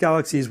discover these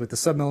galaxies with the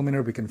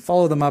submillimeter. We can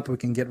follow them up. We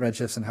can get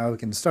redshifts and how we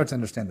can start to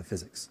understand the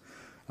physics.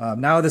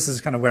 Now this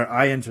is kind of where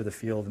I enter the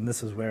field, and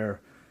this is where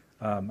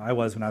I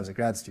was when I was a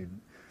grad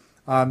student.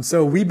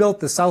 So we built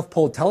the South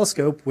Pole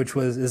Telescope, which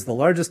is the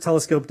largest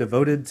telescope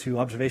devoted to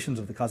observations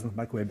of the cosmic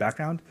microwave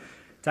background.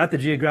 It's at the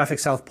geographic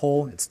South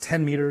Pole. It's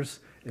 10 meters.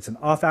 It's an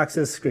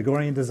off-axis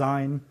Gregorian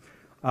design.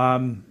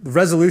 The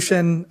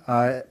resolution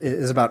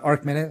is about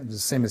arc minute, the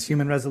same as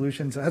human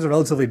resolution. So it has a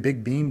relatively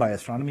big beam by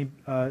astronomy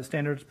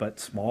standards,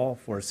 but small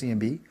for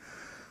CMB.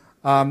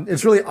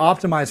 It's really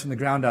optimized from the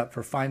ground up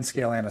for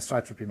fine-scale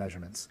anisotropy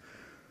measurements.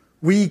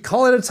 We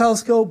call it a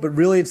telescope, but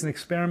really it's an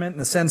experiment in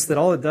the sense that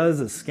all it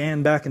does is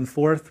scan back and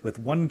forth with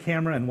one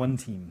camera and one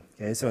team.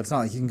 Okay, so it's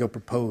not like you can go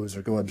propose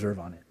or go observe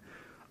on it.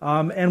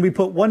 And we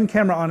put one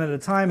camera on at a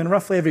time, and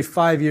roughly every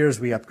 5 years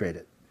we upgrade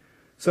it.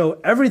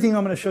 So everything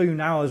I'm going to show you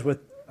now is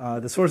with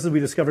the sources we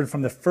discovered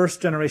from the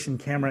first generation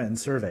camera and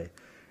survey.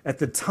 At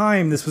the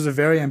time, this was a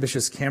very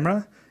ambitious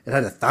camera. It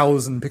had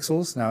 1,000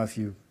 pixels. Now, if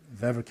you've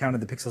ever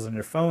counted the pixels on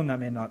your phone, that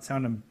may not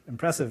sound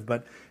impressive,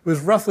 but it was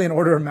roughly an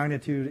order of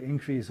magnitude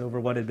increase over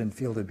what had been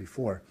fielded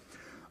before.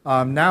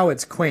 Now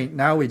it's quaint.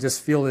 Now we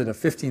just fielded a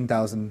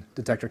 15,000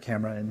 detector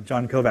camera, and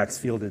John Kovacs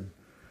fielded,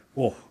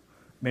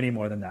 many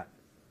more than that.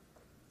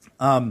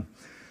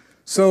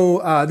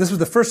 This was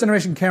the first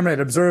generation camera. It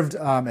observed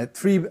at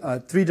three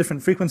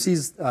different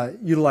frequencies,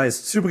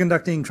 utilized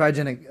superconducting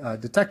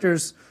cryogenic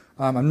detectors.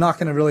 I'm not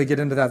going to really get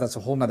into that. That's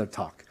a whole nother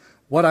talk.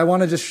 What I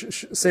want to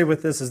just say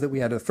with this is that we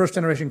had a first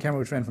generation camera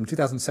which ran from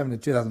 2007 to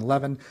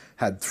 2011,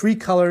 had 3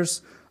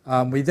 colors.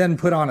 We then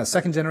put on a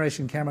second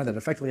generation camera that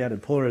effectively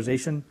added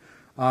polarization,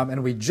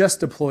 and we just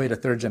deployed a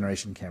third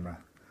generation camera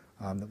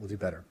that will do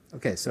better.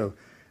 Okay, so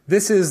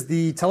this is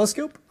the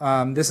telescope.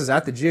 This is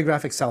at the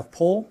geographic South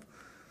Pole.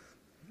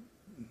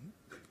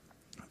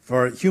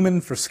 For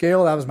human, for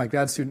scale, that was my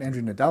grad student,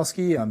 Andrew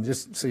Nadolski,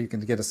 just so you can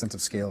get a sense of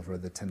scale for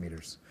the 10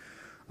 meters.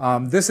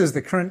 This is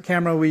the current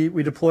camera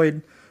we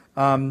deployed,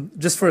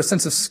 just for a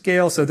sense of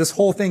scale. So this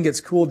whole thing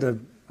gets cooled to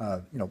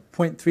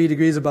 0.3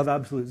 degrees above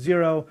absolute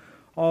zero.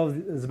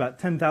 Is about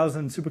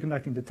 10,000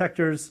 superconducting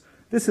detectors.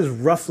 This is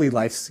roughly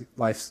life size.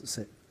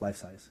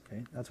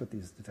 Okay, that's what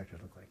these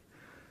detectors look like.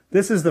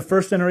 This is the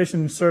first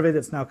generation survey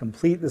that's now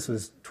complete. This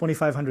was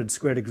 2,500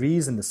 square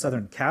degrees in the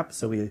southern cap,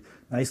 so we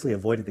nicely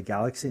avoided the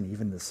galaxy and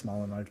even the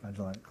small and large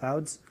Magellanic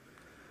Clouds.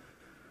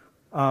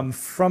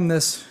 From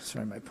this,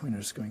 sorry, my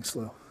pointer's going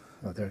slow.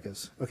 Oh, there it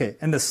goes. Okay,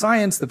 and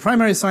the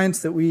primary science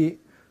that we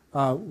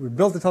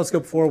built the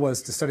telescope for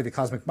was to study the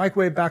cosmic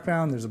microwave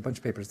background. There's a bunch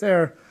of papers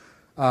there.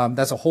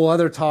 That's a whole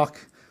other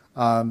talk.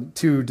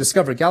 To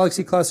discover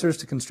galaxy clusters,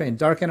 to constrain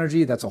dark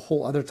energy, that's a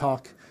whole other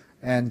talk.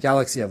 And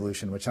galaxy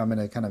evolution, which I'm going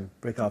to kind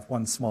of break off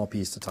one small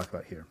piece to talk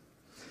about here.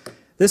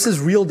 This is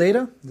real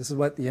data. This is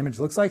what the image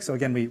looks like. So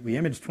again, we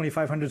imaged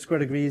 2,500 square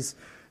degrees.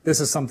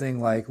 This is something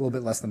like a little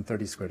bit less than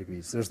 30 square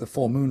degrees. There's the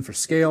full moon for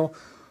scale.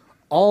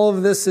 All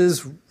of this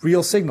is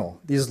real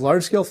signal. These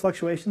large-scale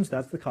fluctuations,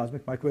 that's the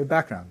cosmic microwave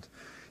background.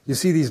 You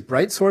see these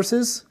bright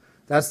sources.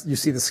 You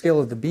see the scale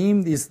of the beam.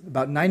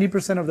 About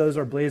 90% of those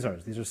are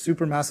blazars. These are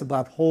supermassive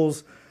black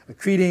holes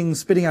accreting,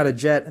 spitting out a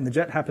jet, and the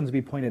jet happens to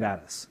be pointed at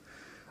us.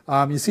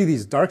 You see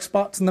these dark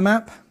spots in the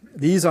map.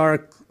 These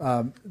are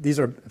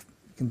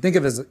can think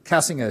of as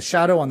casting a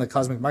shadow on the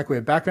cosmic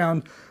microwave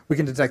background. We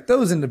can detect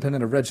those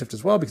independent of redshift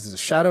as well because it's a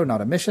shadow, not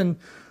emission.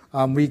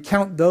 We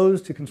count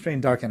those to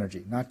constrain dark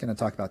energy. Not going to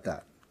talk about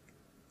that.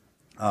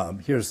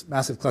 Here's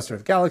massive cluster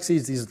of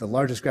galaxies. These are the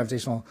largest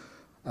gravitationally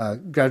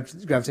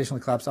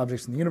collapsed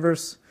objects in the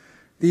universe.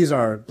 These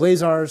are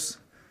blazars,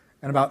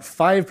 and about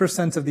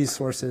 5% of these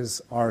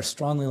sources are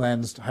strongly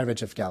lensed high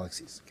redshift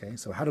galaxies. Okay,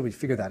 so how do we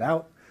figure that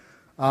out?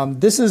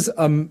 This is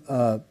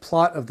a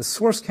plot of the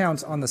source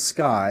counts on the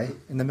sky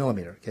in the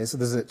millimeter. Okay, so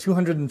this is at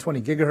 220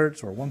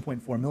 gigahertz or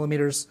 1.4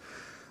 millimeters.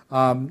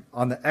 On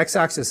the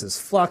x-axis is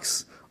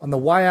flux. On the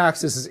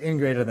y-axis is n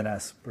greater than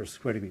s per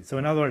square degree. So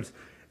in other words,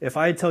 if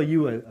I tell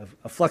you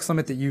a flux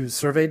limit that you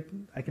surveyed,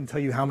 I can tell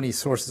you how many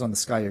sources on the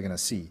sky you're going to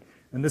see.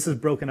 And this is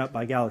broken up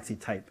by galaxy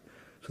type.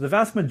 So the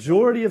vast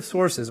majority of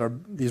sources are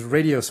these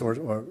radio source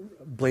or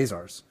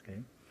blazars,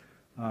 okay?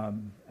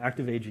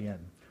 Active AGN.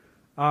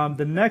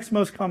 The next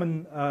most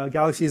common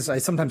galaxies, I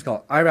sometimes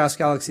call IRAS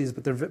galaxies,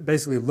 but they're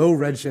basically low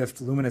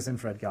redshift luminous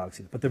infrared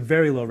galaxies, but they're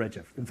very low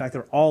redshift. In fact,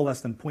 they're all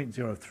less than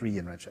 0.03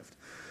 in redshift.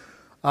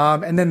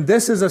 And then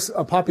this is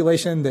a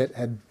population that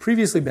had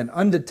previously been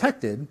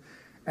undetected,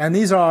 and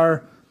these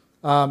are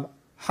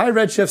high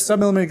redshift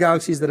submillimeter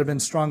galaxies that have been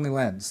strongly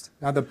lensed.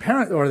 Now the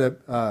parent or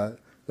the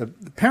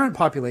parent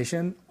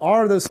population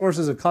are those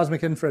sources of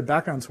cosmic infrared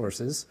background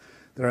sources.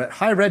 They're at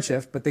high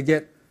redshift, but they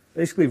get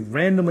basically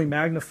randomly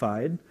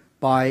magnified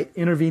by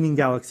intervening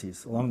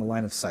galaxies along the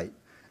line of sight.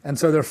 And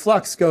so their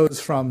flux goes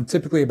from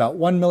typically about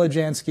 1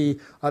 millijansky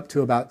up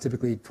to about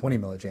typically 20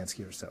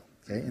 millijansky or so.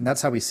 Okay? And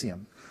that's how we see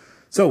them.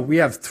 So we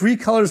have 3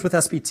 colors with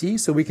SPT,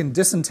 so we can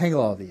disentangle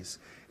all of these.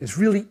 It's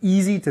really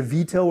easy to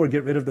veto or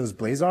get rid of those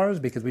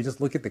blazars because we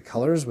just look at the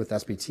colors with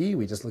SPT.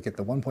 We just look at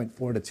the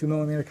 1.4 to 2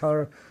 millimeter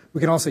color. We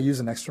can also use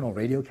an external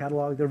radio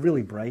catalog. They're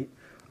really bright.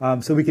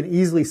 So we can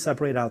easily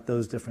separate out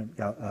those different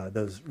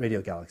those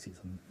radio galaxies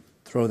and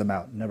throw them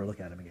out and never look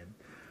at them again.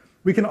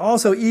 We can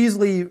also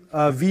easily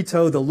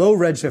veto the low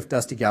redshift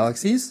dusty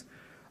galaxies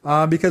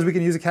because we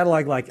can use a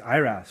catalog like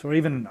IRAS or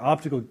even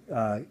optical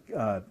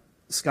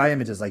sky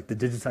images like the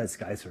digitized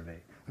sky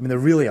survey. I mean, they're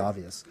really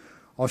obvious.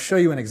 I'll show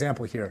you an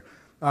example here.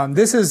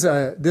 These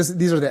are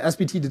the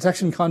SPT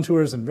detection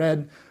contours in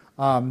red.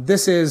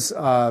 This is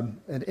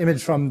an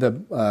image from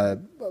the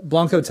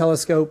Blanco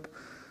telescope.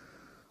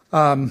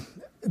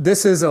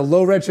 This is a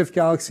low redshift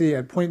galaxy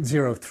at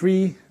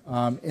 0.03.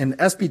 In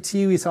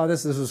SPT, we saw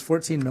this was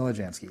 14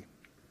 millijansky.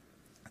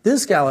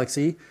 This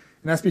galaxy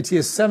in SPT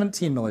is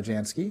 17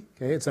 millijansky.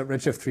 Okay, it's at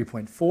redshift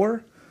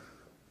 3.4.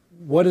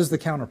 What is the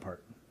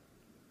counterpart?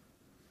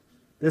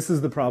 This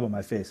is the problem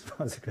I faced when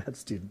I was a grad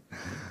student.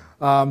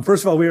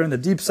 First of all, we were in the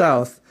deep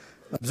south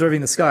observing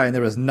the sky, and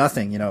there was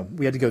nothing. You know,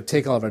 we had to go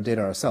take all of our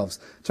data ourselves.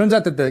 Turns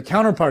out that the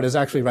counterpart is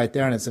actually right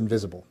there, and it's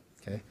invisible.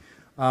 Okay,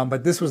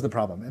 but this was the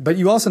problem. But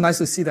you also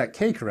nicely see that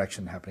K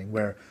correction happening,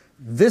 where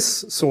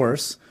this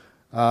source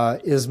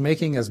is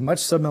making as much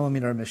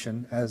submillimeter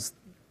emission as,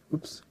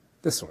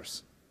 this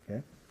source.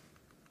 Okay.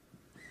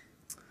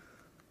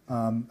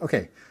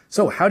 Okay.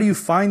 So how do you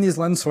find these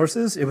lens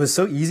sources? It was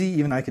so easy,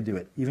 even I could do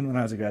it, even when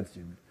I was a grad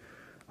student.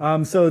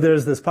 So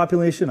there's this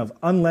population of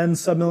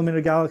unlensed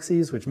submillimeter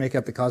galaxies, which make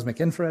up the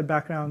cosmic infrared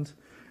background.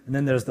 And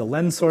then there's the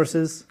lens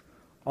sources.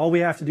 All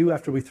we have to do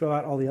after we throw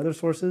out all the other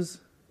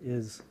sources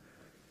is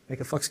make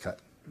a flux cut,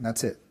 and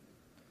that's it.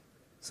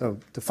 So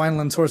to find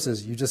lens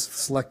sources, you just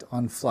select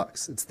on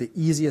flux. It's the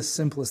easiest,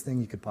 simplest thing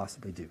you could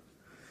possibly do.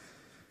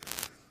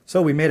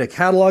 So we made a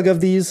catalog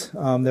of these.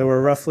 There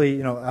were roughly,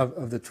 you know,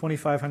 of the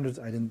 2,500s,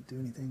 I didn't do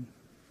anything.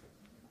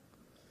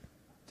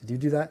 Did you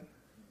do that?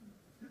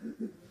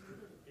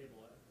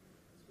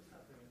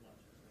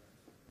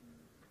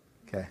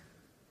 Okay.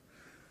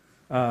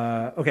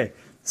 Okay.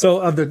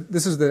 So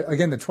this is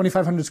again the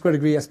 2,500 square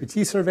degree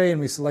SPT survey, and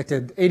we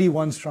selected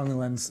 81 strongly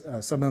lensed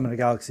submillimeter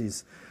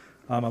galaxies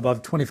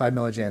above 25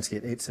 millijansky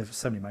at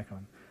 870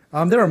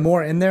 micron. There are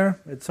more in there.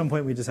 At some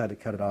point, we just had to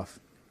cut it off.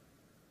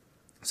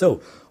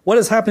 So what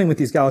is happening with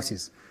these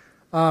galaxies?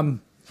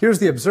 Here's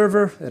the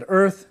observer at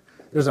Earth.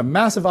 There's a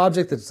massive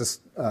object that's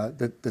just,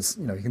 that's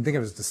you can think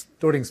of as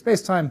distorting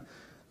space-time,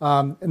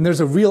 and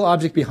there's a real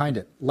object behind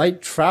it.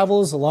 Light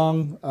travels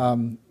along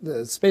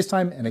the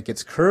space-time, and it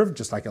gets curved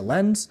just like a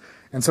lens.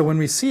 And so when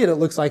we see it, it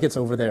looks like it's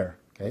over there.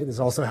 Okay, this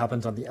also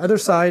happens on the other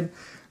side.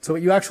 So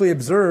what you actually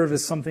observe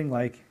is something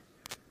like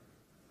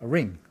a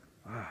ring.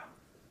 Ah.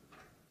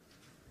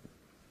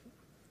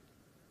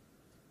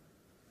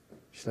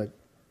 Should I?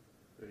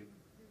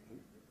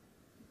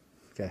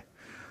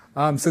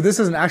 So this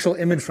is an actual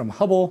image from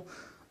Hubble.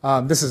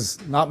 This is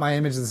not my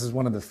image. This is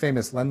one of the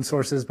famous lens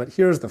sources. But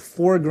here's the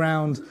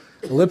foreground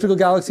elliptical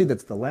galaxy.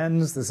 That's the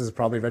lens. This is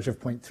probably redshift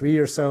 0.3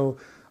 or so.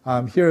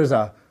 Here's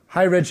a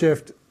high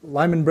redshift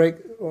Lyman break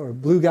or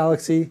blue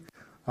galaxy.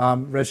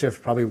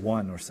 Redshift probably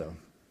 1 or so.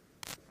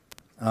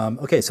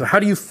 Okay, so how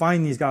do you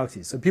find these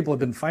galaxies? So people have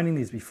been finding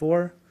these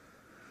before.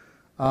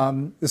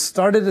 This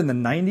started in the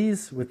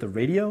 90s with the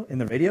radio.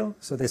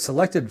 So they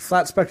selected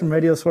flat spectrum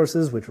radio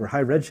sources, which were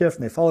high redshift,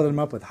 and they followed them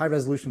up with high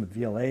resolution with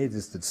VLA,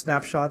 just did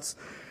snapshots.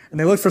 And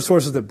they looked for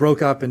sources that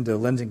broke up into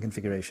lensing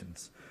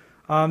configurations.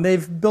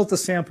 They've built a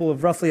sample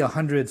of roughly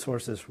 100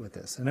 sources with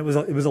this, and it was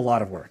a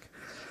lot of work.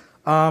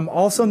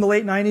 Also in the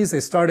late 90s, they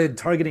started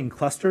targeting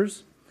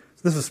clusters.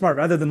 So this was smart.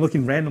 Rather than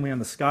looking randomly on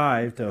the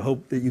sky to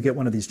hope that you get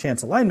one of these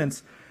chance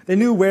alignments, they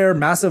knew where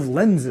massive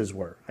lenses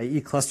were, i.e.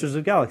 clusters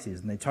of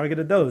galaxies, and they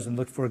targeted those and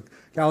looked for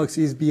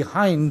galaxies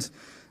behind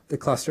the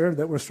cluster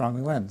that were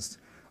strongly lensed.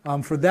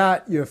 For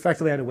that, you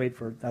effectively had to wait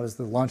for, that was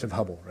the launch of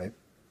Hubble, right?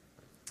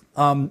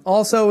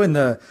 Also in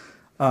the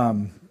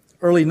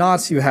early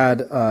noughts, you had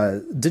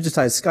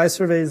digitized sky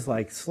surveys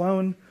like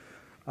Sloan,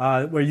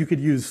 where you could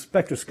use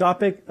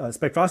spectroscopy,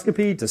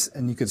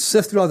 and you could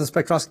sift through all the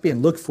spectroscopy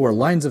and look for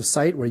lines of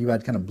sight where you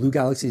had kind of blue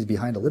galaxies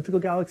behind elliptical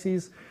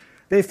galaxies.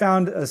 They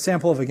found a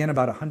sample of, again,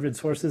 about 100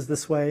 sources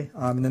this way,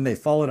 and then they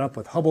followed up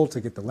with Hubble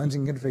to get the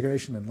lensing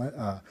configuration and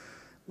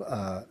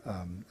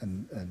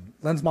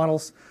lens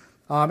models.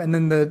 And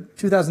then the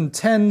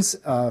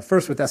 2010s,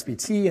 first with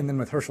SBT and then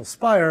with Herschel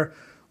Spire,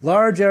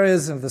 large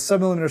areas of the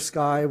submillimeter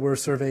sky were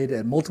surveyed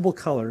at multiple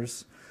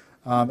colors,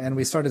 and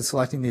we started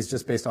selecting these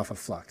just based off of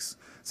flux.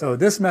 So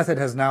this method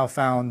has now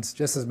found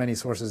just as many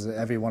sources as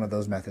every one of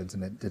those methods,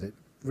 and it did it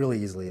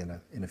really easily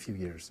in a few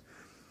years.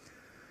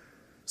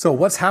 So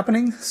what's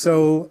happening?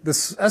 So the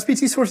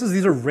SPT sources,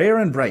 these are rare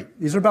and bright.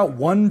 These are about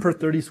 1 per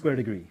 30 square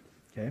degree.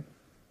 Okay?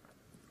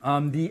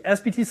 The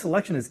SPT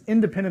selection is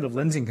independent of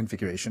lensing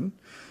configuration,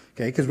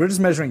 okay, because we're just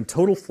measuring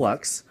total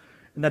flux.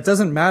 And that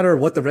doesn't matter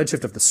what the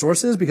redshift of the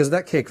source is because of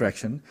that K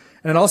correction.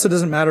 And it also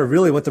doesn't matter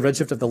really what the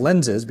redshift of the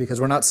lens is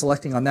because we're not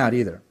selecting on that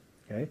either.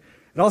 Okay?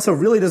 It also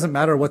really doesn't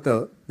matter what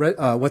the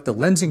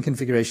lensing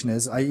configuration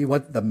is, i.e.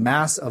 what the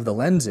mass of the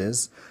lens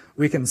is.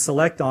 We can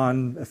select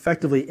on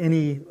effectively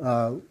any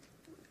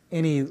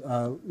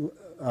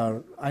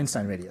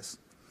Einstein radius.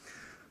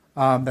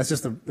 That's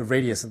just the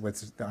radius at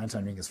which the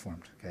Einstein ring is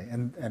formed. Okay?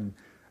 And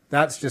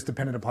that's just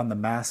dependent upon the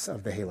mass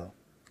of the halo.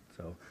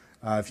 So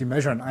if you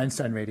measure an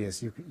Einstein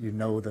radius, you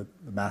know the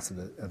mass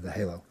of the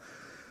halo.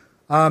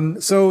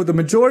 So the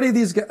majority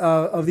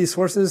of these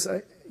sources,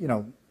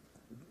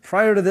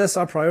 prior to this,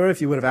 a priori,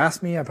 if you would have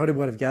asked me, I probably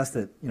would have guessed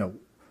that,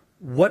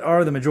 what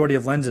are the majority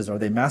of lenses? Are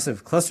they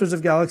massive clusters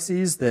of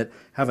galaxies that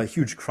have a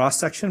huge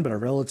cross-section but are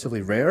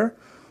relatively rare?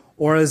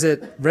 Or is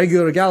it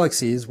regular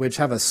galaxies which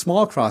have a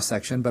small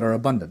cross-section but are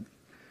abundant?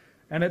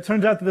 And it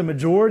turns out that the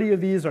majority of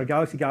these are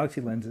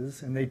galaxy-galaxy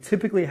lenses, and they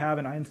typically have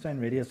an Einstein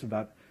radius of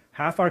about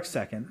half arc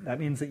second. That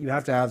means that you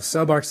have to have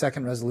sub-arc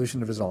second resolution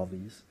to resolve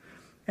these.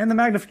 And the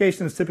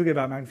magnification is typically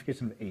about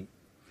magnification of 8.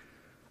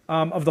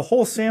 Of the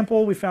whole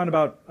sample, we found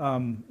about,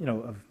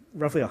 of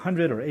roughly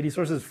 100 or 80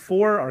 sources.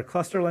 4 are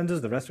cluster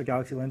lenses, the rest are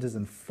galaxy lenses,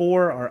 and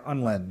 4 are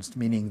unlensed,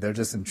 meaning they're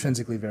just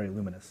intrinsically very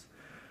luminous.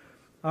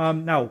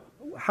 Now,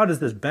 how does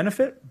this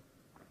benefit?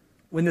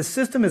 When the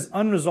system is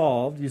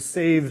unresolved, you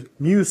save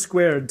mu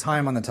squared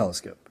time on the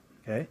telescope.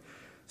 Okay?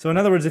 So in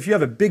other words, if you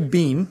have a big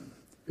beam,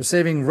 you're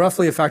saving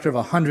roughly a factor of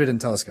 100 in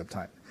telescope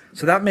time.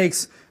 So that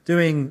makes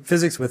doing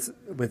physics with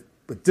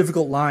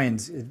difficult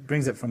lines, it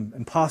brings it from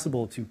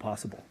impossible to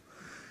possible.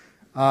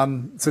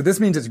 So this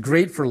means it's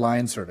great for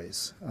line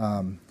surveys.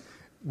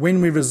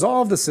 When we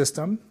resolve the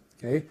system,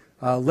 okay,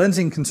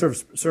 lensing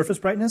conserves surface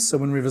brightness. So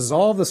when we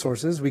resolve the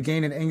sources, we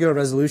gain an angular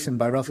resolution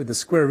by roughly the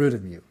square root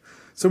of mu.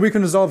 So we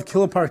can resolve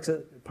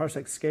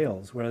kiloparsec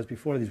scales, whereas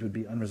before these would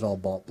be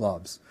unresolved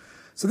blobs.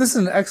 So this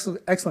is an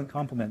excellent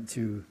complement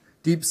to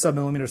deep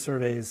submillimeter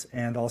surveys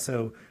and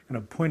also kind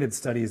of pointed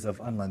studies of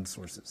unlensed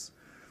sources.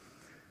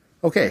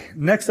 Okay,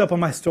 next up on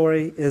my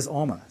story is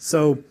ALMA.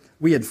 So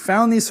we had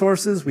found these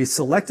sources, we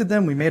selected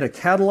them, we made a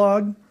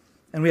catalog,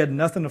 and we had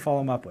nothing to follow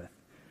them up with.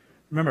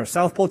 Remember,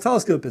 South Pole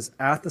Telescope is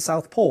at the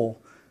South Pole.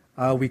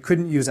 We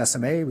couldn't use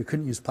SMA, we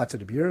couldn't use Plateau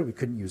de Bure, we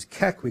couldn't use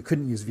Keck, we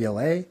couldn't use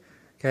VLA.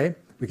 Okay,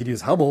 we could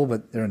use Hubble,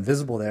 but they're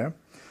invisible there.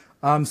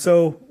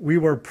 So we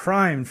were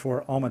primed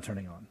for ALMA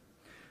turning on.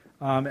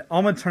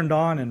 ALMA turned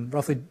on in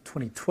roughly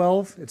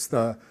 2012. It's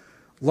the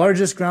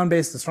largest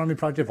ground-based astronomy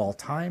project of all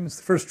time. It's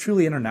the first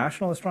truly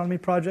international astronomy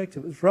project.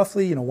 It was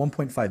roughly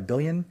 1.5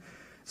 billion.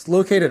 It's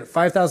located at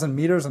 5,000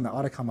 meters on the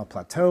Atacama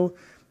Plateau,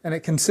 and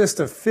it consists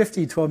of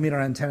 50 12-meter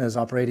antennas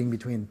operating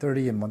between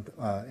 30 and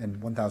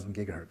 1,000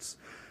 gigahertz.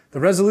 The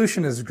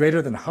resolution is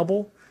greater than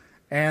Hubble,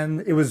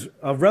 and it was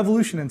a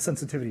revolution in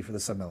sensitivity for the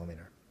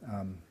submillimeter.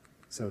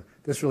 So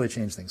this really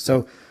changed things.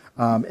 So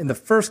in the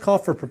first call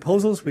for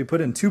proposals, we put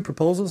in 2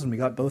 proposals, and we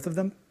got both of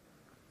them.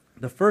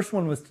 The first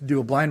one was to do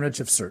a blind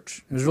redshift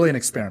search. It was really an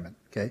experiment.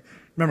 Okay?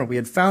 Remember, we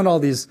had found all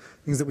these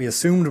things that we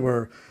assumed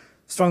were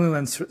strongly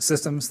lensed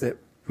systems that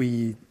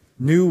we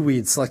knew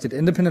we'd selected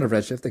independent of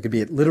redshift. They could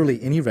be at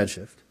literally any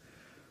redshift.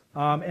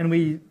 And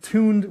we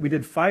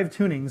did 5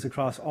 tunings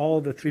across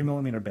all the 3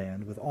 millimeter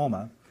band with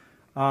ALMA.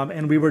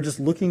 And we were just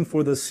looking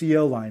for the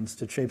CO lines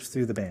to traipse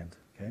through the band.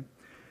 Okay?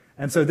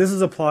 And so this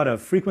is a plot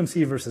of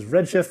frequency versus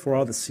redshift for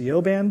all the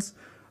CO bands.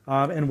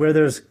 And where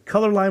there's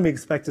color line, we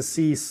expect to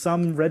see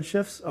some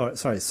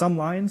some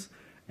lines.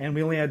 And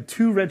we only had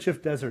 2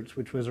 redshift deserts,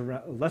 which was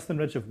less than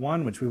redshift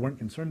 1, which we weren't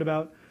concerned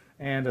about,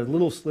 and a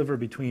little sliver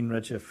between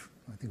redshift,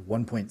 I think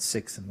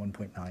 1.6 and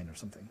 1.9 or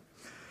something.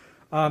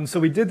 So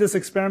we did this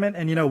experiment,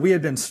 and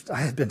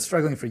I had been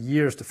struggling for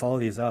years to follow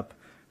these up.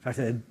 In fact,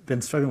 I had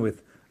been struggling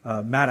with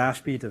Matt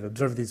Ashby to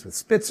observe these with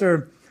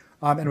Spitzer,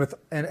 and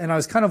I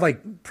was kind of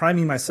like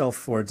priming myself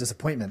for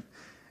disappointment.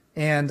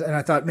 And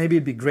I thought maybe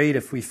it'd be great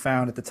if we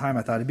found, at the time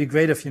I thought it'd be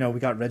great if we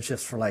got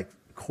redshifts for like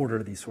a quarter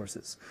of these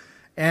sources.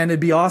 And it'd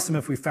be awesome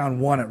if we found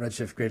one at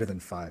redshift greater than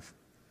 5.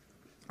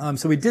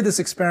 So we did this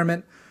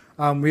experiment.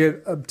 We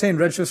obtained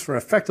redshifts for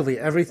effectively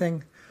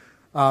everything.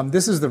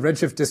 This is the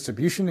redshift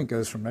distribution. It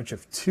goes from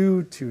redshift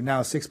 2 to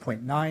now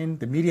 6.9.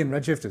 The median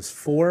redshift is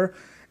 4.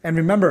 And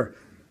remember,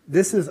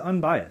 this is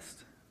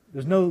unbiased.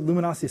 There's no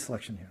luminosity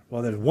selection here.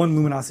 Well, there's one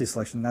luminosity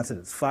selection, and that's it.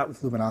 It's flat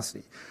with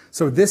luminosity.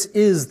 So this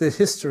is the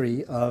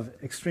history of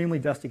extremely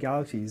dusty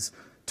galaxies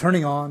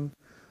turning on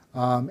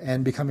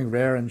and becoming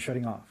rare and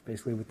shutting off,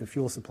 basically with the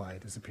fuel supply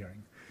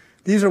disappearing.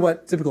 These are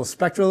what typical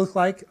spectra look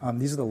like.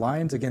 These are the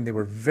lines. Again, they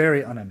were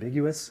very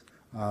unambiguous,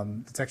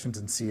 detections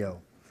in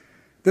CO.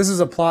 This is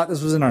a plot.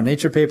 This was in our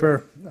Nature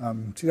paper,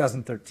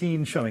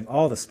 2013, showing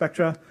all the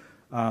spectra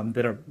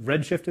that are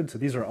redshifted. So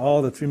these are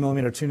all the 3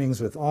 millimeter tunings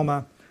with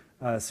ALMA.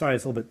 Sorry,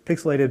 it's a little bit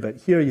pixelated, but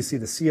here you see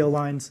the CO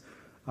lines.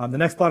 The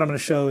next plot I'm going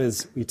to show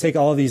is we take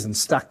all of these and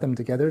stack them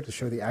together to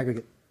show the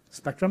aggregate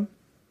spectrum.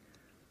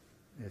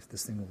 If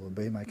this thing will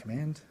obey my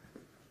command.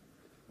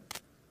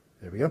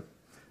 There we go.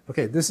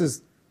 Okay, this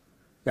is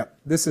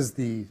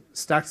the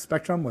stacked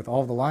spectrum with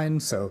all of the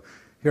lines. So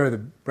here are the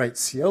bright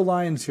CO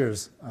lines.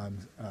 Here's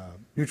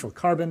neutral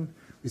carbon.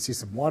 We see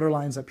some water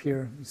lines up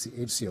here. You see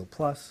HCO+.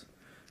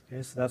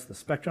 Okay, so that's the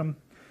spectrum.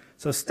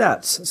 So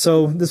stats.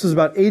 So this was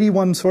about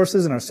 81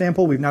 sources in our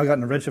sample. We've now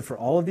gotten a redshift for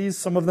all of these.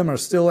 Some of them are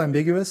still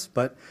ambiguous,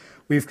 but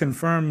we've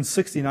confirmed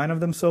 69 of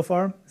them so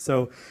far.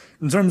 So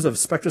in terms of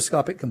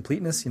spectroscopic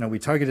completeness, we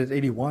targeted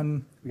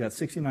 81. We got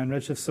 69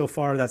 redshifts so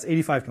far. That's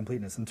 85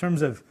 completeness. In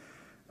terms of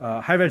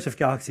high redshift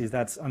galaxies,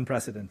 that's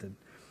unprecedented.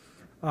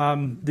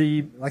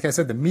 Like I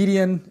said, the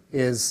median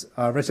is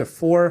redshift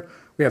 4.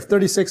 We have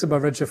 36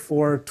 above redshift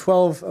 4,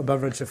 12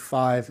 above redshift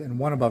 5, and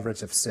 1 above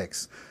redshift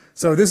 6.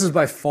 So this is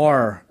by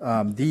far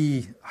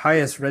the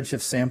highest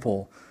redshift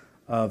sample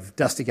of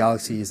dusty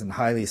galaxies and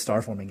highly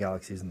star-forming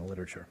galaxies in the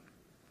literature.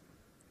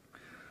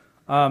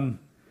 Basically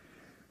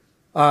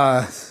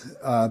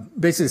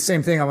the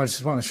same thing. I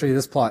just want to show you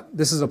this plot.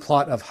 This is a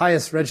plot of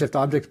highest redshift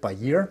object by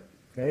year.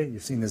 Okay,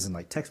 you've seen this in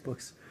like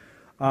textbooks.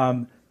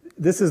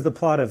 This is the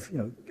plot of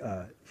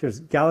here's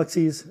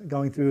galaxies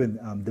going through,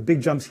 and the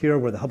big jumps here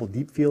were the Hubble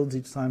deep fields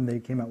each time they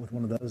came out with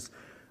one of those.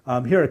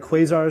 Here are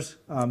quasars.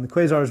 The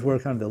quasars were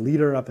kind of the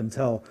leader up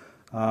until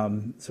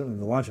certainly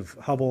the launch of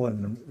Hubble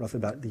and roughly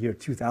about the year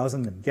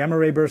 2000. And gamma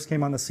ray bursts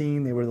came on the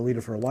scene. They were the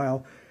leader for a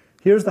while.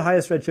 Here's the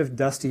highest redshift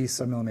dusty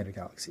submillimeter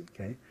galaxy.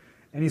 Okay,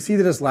 and you see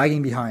that it's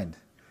lagging behind.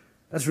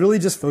 That's really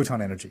just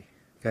photon energy.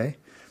 Okay,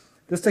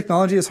 this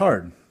technology is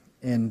hard.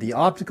 In the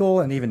optical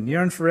and even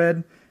near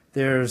infrared,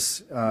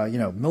 there's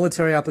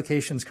military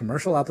applications,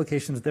 commercial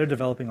applications. They're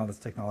developing all this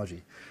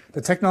technology.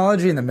 The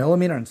technology in the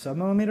millimeter and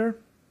submillimeter,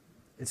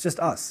 it's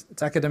just us.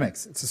 It's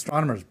academics. It's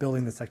astronomers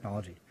building this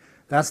technology.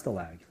 That's the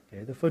lag.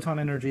 Okay? The photon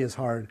energy is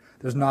hard.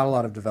 There's not a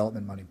lot of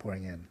development money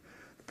pouring in.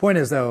 The point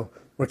is, though,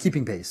 we're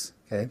keeping pace.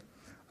 Okay?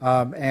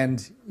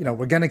 And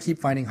we're going to keep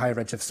finding high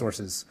redshift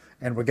sources,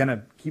 and we're going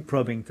to keep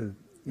probing to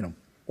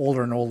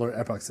older and older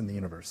epochs in the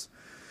universe.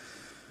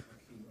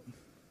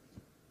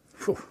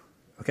 Whew.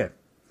 Okay.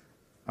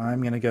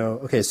 I'm going to go.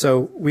 Okay,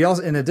 so we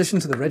also, in addition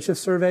to the redshift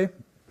survey,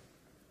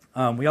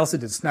 we also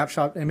did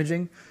snapshot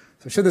imaging.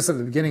 So I showed this at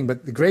the beginning,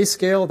 but the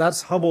grayscale,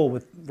 that's Hubble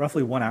with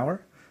roughly 1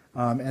 hour.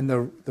 And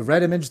the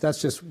red image,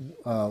 that's just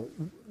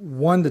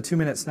 1 to 2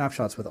 minute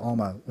snapshots with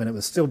ALMA when it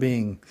was still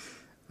being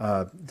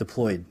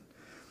deployed.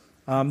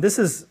 This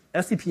is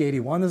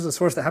STP-81. This is a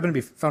source that happened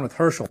to be found with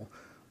Herschel.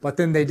 But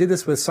then they did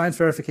this with science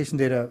verification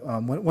data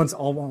once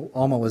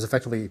ALMA was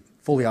effectively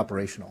fully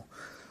operational.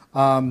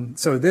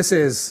 So this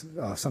is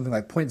something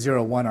like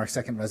 0.01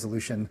 arc-second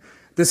resolution.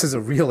 This is a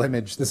real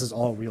image. This is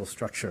all real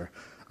structure.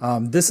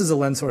 This is a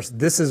lens source.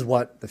 This is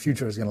what the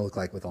future is going to look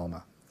like with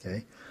ALMA.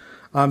 Okay?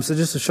 So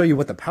just to show you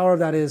what the power of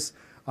that is,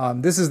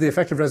 this is the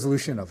effective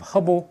resolution of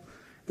Hubble.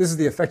 This is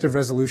the effective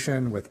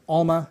resolution with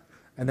ALMA.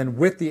 And then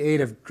with the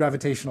aid of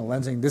gravitational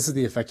lensing, this is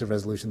the effective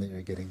resolution that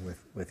you're getting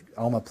with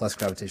ALMA plus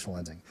gravitational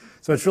lensing.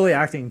 So it's really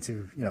acting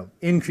to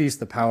increase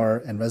the power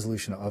and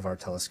resolution of our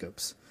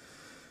telescopes.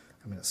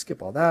 I'm going to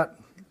skip all that.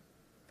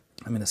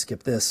 I'm going to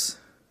skip this.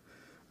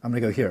 I'm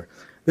going to go here.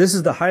 This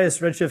is the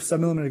highest redshift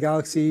submillimeter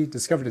galaxy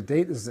discovered to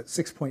date. This is at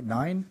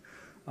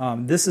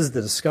 6.9. This is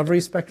the discovery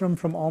spectrum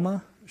from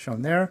ALMA,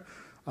 shown there.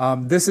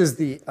 This is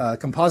the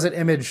composite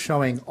image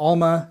showing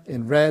ALMA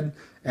in red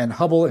and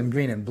Hubble in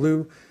green and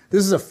blue.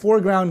 This is a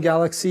foreground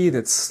galaxy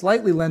that's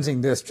slightly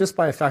lensing this just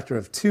by a factor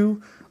of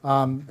 2.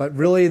 But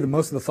really,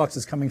 most of the flux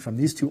is coming from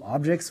these two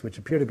objects, which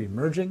appear to be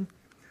merging.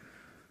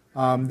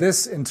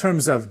 This, in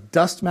terms of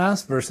dust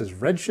mass versus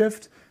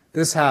redshift,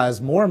 this has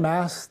more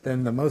mass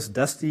than the most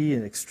dusty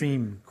and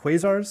extreme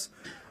quasars,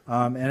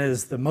 and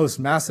is the most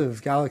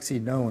massive galaxy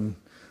known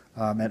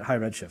at high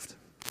redshift.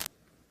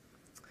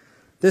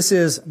 This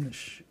is, I'm going to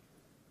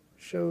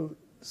show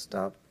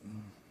Stop.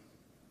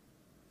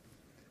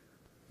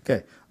 Okay,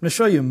 I'm going to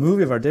show you a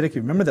movie of our data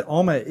cube. Remember that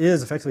ALMA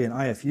is effectively an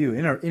IFU,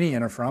 any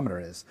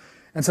interferometer is.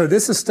 And so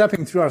this is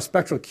stepping through our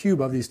spectral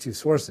cube of these two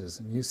sources,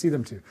 and you see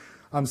them too.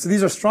 So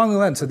these are strongly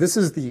lensed. So this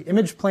is the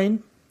image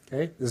plane.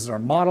 Okay, this is our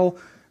model.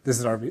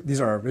 These are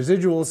our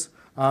residuals,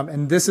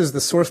 and this is the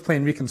source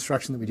plane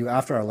reconstruction that we do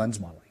after our lens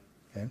modeling.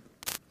 Okay,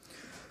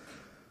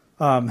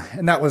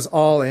 and that was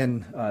all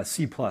in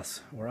C+,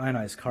 or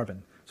ionized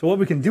carbon. So what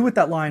we can do with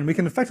that line, we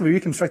can effectively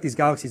reconstruct these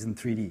galaxies in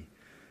 3D.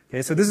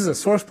 Okay, so this is a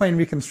source plane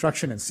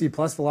reconstruction in C+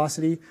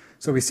 velocity.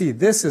 So we see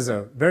this is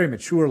a very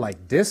mature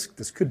like disk.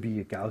 This could be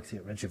a galaxy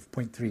at redshift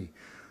 0.3.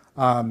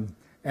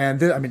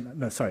 I mean,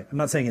 no, sorry, I'm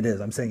not saying it is.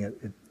 I'm saying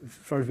as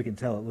far as we can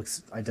tell, it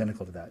looks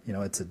identical to that. You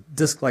know, it's a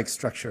disk-like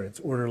structure.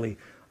 It's orderly.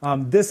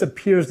 This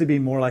appears to be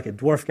more like a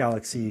dwarf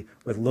galaxy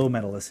with low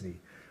metallicity.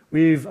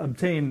 We've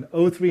obtained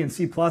O3 and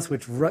C+,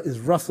 which is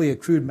roughly a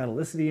crude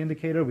metallicity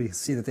indicator. We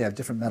see that they have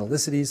different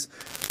metallicities.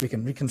 We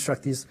can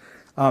reconstruct these.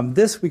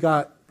 This we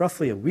got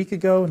roughly a week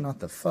ago, not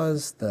the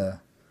fuzz,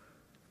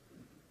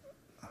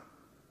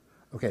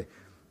 okay.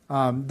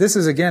 This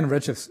is again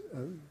redshift,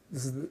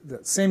 this is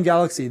the same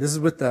galaxy. This is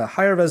with the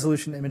higher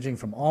resolution imaging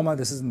from ALMA.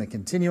 This is in the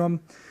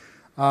continuum.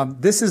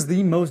 This is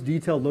the most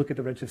detailed look at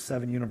the redshift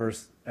 7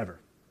 universe ever,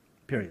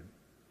 period,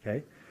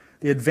 okay?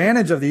 The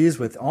advantage of these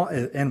with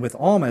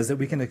ALMA is that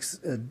we can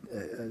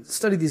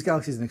study these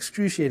galaxies in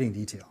excruciating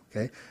detail,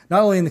 okay?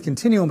 Not only in the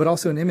continuum, but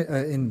also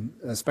in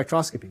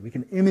spectroscopy. We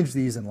can image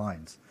these in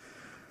lines.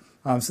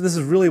 So this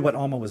is really what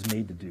ALMA was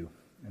made to do.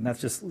 And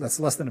that's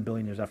less than 1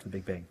 billion years after the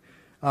Big Bang.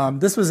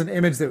 This was an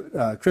image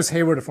that Chris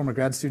Hayward, a former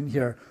grad student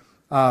here,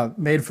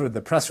 made for the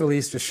press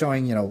release, just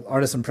showing, you know,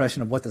 artist's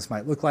impression of what this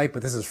might look like,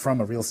 but this is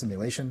from a real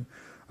simulation.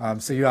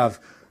 So you have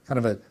kind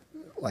of a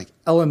like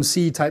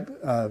LMC type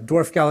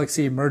dwarf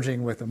galaxy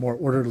merging with a more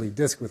orderly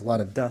disk with a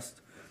lot of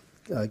dust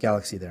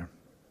galaxy there.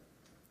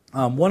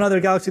 One other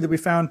galaxy that we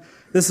found,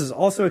 this is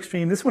also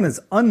extreme. This one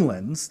is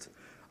unlensed,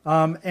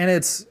 and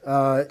it's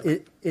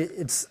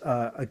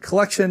a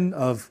collection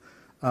of,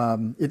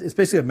 it's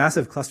basically a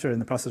massive cluster in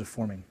the process of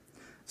forming.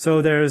 So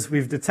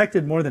we've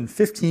detected more than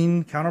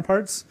 15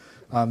 counterparts.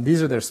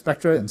 These are their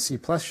spectra in C+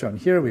 shown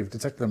here. We've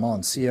detected them all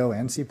in CO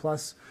and C+.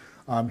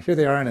 Here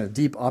they are in a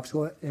deep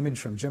optical image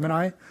from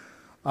Gemini.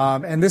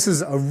 And this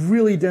is a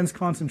really dense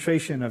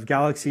concentration of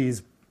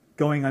galaxies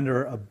going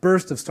under a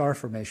burst of star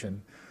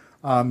formation,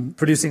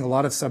 producing a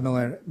lot of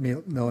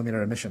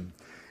sub-millimeter emission.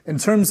 In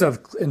terms of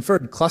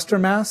inferred cluster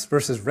mass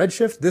versus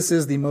redshift, this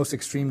is the most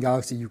extreme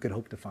galaxy you could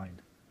hope to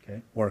find,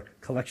 okay, or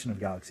collection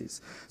of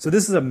galaxies. So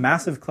this is a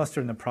massive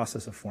cluster in the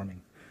process of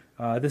forming.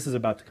 This is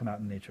about to come out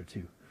in nature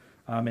too.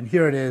 And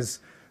here it is.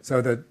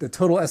 So the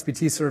total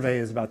SPT survey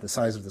is about the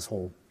size of this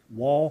whole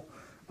wall.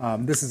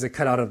 This is a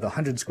cutout of the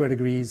 100 square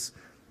degrees.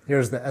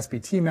 Here's the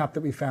SPT map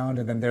that we found,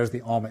 and then there's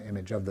the ALMA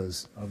image of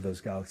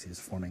those galaxies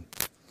forming.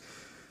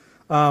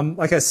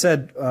 Like I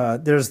said,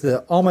 there's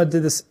the ALMA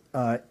did this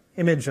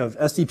image of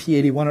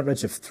SDP81 at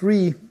redshift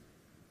 3.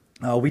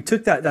 We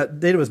took that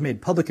data was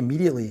made public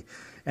immediately,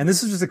 and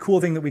this is just a cool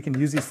thing that we can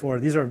use these for.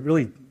 These are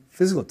really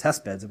physical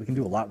test beds that we can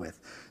do a lot with.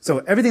 So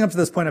everything up to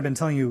this point I've been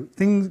telling you,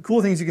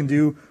 cool things you can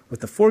do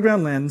with the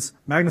foreground lens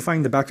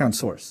magnifying the background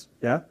source,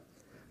 yeah?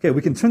 Okay,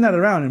 we can turn that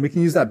around and we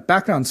can use that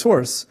background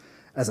source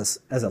as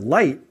a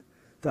light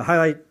to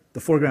highlight the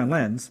foreground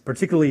lens,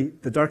 particularly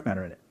the dark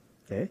matter in it,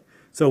 okay?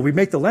 So we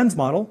make the lens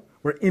model,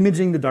 we're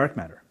imaging the dark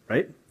matter,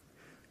 right?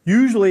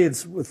 Usually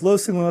it's with low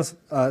signal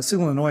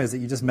noise that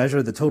you just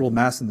measure the total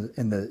mass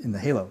in the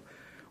halo.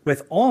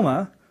 With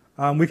ALMA,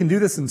 we can do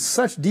this in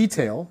such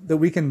detail that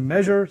we can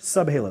measure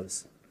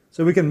subhalos.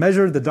 So we can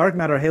measure the dark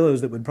matter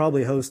halos that would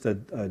probably host a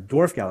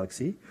dwarf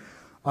galaxy.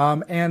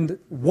 And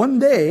one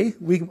day,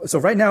 so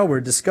right now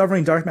we're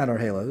discovering dark matter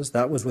halos.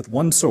 That was with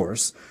one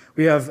source.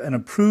 We have an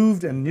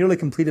approved and nearly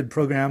completed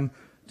program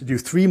to do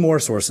 3 more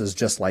sources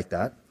just like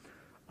that.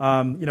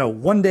 You know,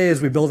 one day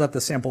as we build up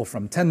the sample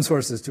from 10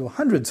 sources to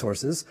 100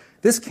 sources,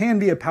 this can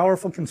be a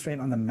powerful constraint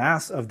on the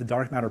mass of the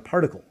dark matter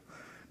particle.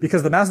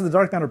 Because the mass of the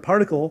dark matter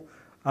particle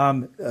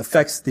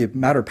affects the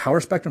matter power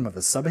spectrum of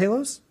the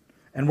subhalos,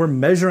 and we're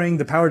measuring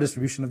the power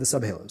distribution of the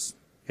subhalos,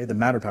 okay, the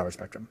matter power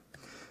spectrum.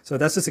 So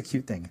that's just a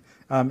cute thing.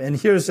 And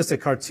here's just a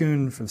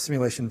cartoon from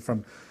simulation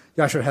from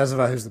Yashar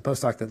Hezeva, who's the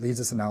postdoc that leads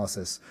this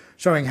analysis,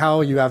 showing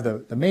how you have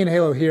the main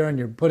halo here and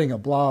you're putting a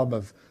blob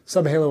of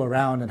subhalo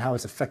around and how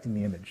it's affecting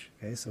the image.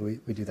 Okay, so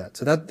we do that.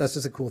 So that's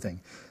just a cool thing.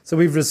 So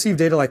we've received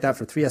data like that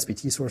for 3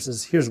 SPT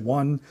sources. Here's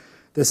one.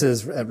 This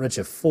is at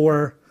redshift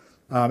 4.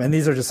 And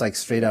these are just like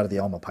straight out of the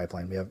ALMA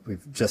pipeline.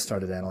 We've just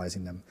started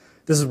analyzing them.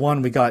 This is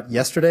one we got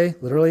yesterday,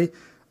 literally.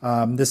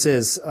 This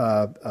is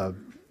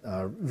redshift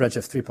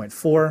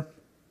 3.4.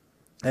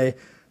 Okay.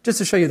 Just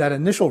to show you that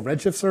initial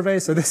redshift survey,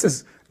 so this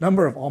is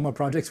number of ALMA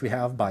projects we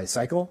have by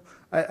cycle.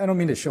 I don't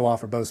mean to show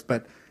off or boast,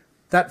 but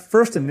that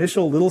first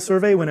initial little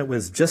survey when it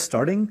was just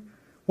starting,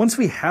 once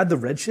we had the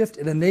redshift,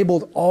 it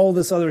enabled all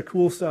this other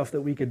cool stuff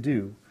that we could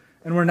do.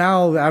 And we're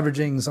now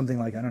averaging something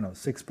like, I don't know,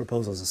 6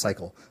 proposals a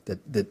cycle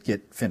that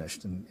get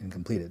finished and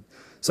completed.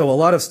 So a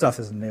lot of stuff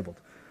is enabled.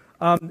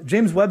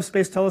 James Webb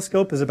Space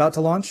Telescope is about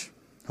to launch,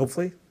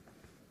 hopefully.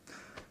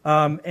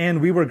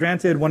 And we were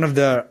granted one of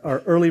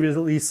our early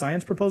release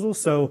science proposals.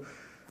 So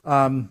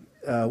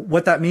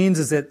what that means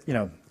is that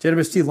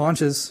JWST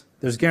launches,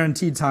 there's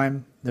guaranteed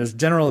time, there's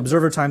general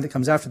observer time that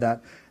comes after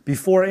that.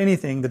 Before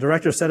anything, the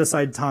director set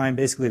aside time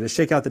basically to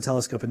shake out the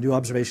telescope and do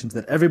observations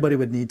that everybody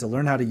would need to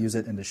learn how to use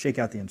it and to shake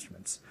out the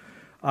instruments.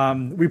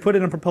 We put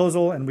in a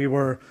proposal, and we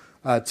were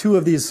 2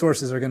 of these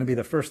sources are going to be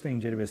the first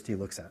thing JWST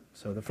looks at.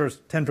 So the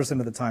first 10%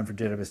 of the time for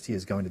JWST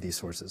is going to these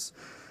sources.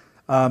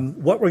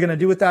 What we're going to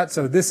do with that,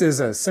 so this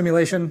is a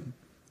simulation.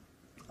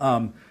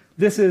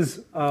 This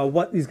is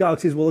what these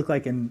galaxies will look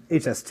like in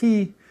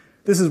HST.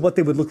 This is what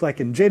they would look like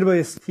in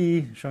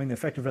JWST, showing the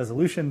effective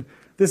resolution.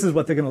 This is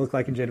what they're going to look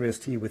like in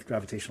JWST with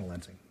gravitational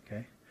lensing.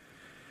 Okay.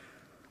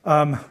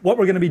 What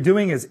we're going to be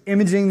doing is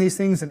imaging these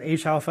things in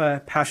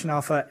H-alpha, Paschen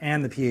alpha,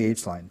 and the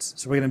PAH lines.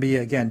 So we're going to be,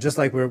 again, just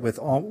like we're with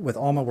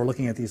ALMA, we're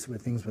looking at these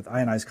with things with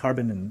ionized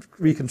carbon and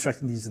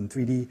reconstructing these in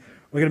 3D.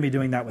 We're going to be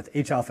doing that with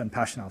H-alpha and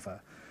Paschen alpha.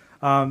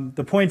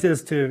 The point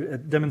is to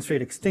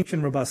demonstrate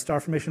extinction-robust star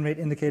formation rate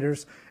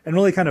indicators and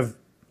really kind of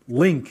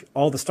link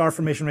all the star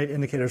formation rate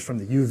indicators from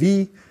the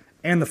UV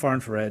and the far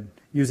infrared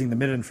using the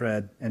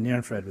mid-infrared and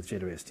near-infrared with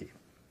JWST.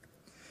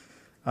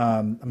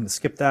 I'm going to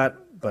skip that,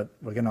 but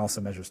we're going to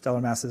also measure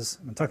stellar masses.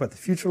 I'm going to talk about the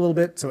future a little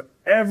bit. So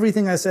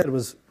everything I said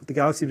was the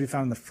galaxies we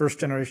found in the first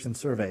generation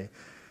survey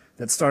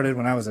that started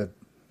when I was an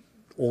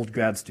old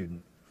grad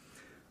student.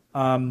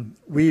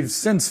 We've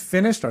since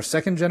finished our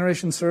second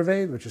generation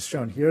survey, which is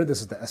shown here.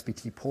 This is the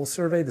SPT pulse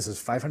survey. This is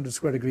 500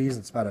 square degrees.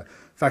 It's about a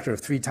factor of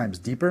 3 times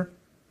deeper.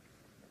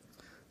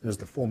 There's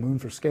the full moon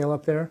for scale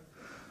up there.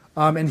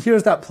 And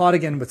here's that plot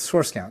again with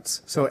source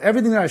counts. So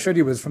everything that I showed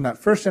you was from that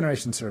first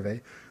generation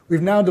survey.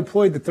 We've now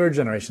deployed the third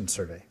generation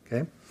survey.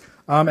 Okay?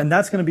 And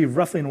that's going to be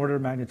roughly an order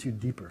of magnitude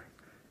deeper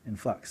in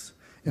flux.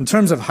 In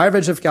terms of high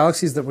redshift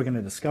galaxies that we're going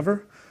to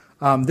discover,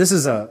 this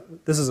is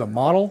a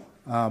model.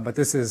 But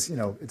this is,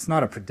 it's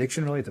not a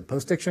prediction really, it's a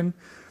postdiction.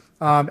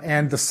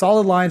 And the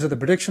solid lines are the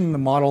prediction in the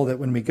model that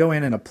when we go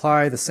in and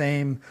apply the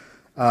same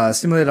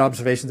simulated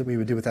observations that we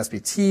would do with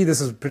SPT,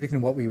 this is predicting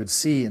what we would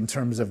see in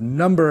terms of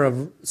number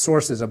of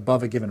sources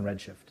above a given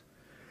redshift.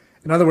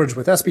 In other words,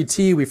 with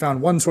SPT, we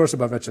found one source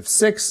above redshift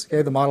 6.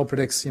 Okay, the model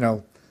predicts,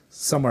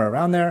 somewhere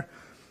around there.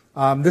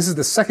 This is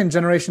the second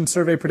generation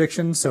survey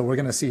prediction, so we're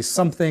going to see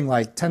something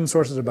like 10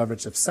 sources above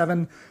redshift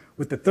 7.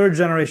 With the third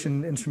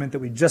generation instrument that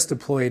we just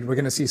deployed, we're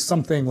going to see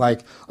something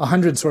like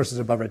 100 sources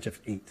above redshift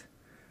 8.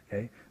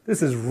 Okay?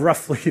 This is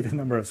roughly the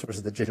number of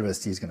sources that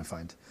JWST is going to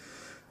find.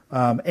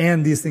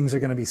 And these things are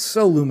going to be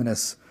so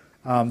luminous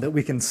that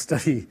we can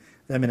study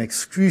them in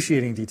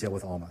excruciating detail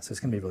with ALMA. So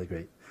it's going to be really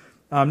great.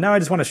 Now I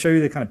just want to show you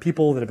the kind of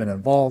people that have been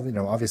involved.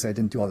 Obviously I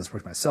didn't do all this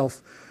work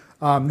myself.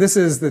 This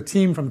is the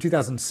team from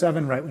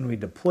 2007, right when we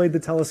deployed the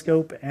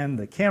telescope and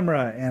the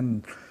camera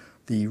and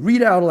the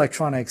readout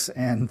electronics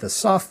and the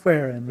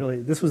software, and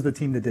really this was the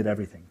team that did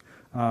everything.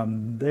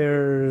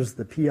 There's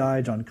the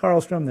PI, John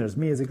Carlstrom. There's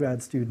me as a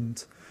grad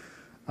student.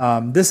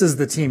 This is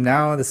the team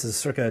now. This is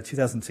circa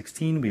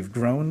 2016. We've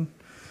grown.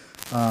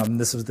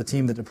 This was the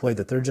team that deployed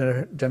the third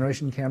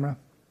generation camera.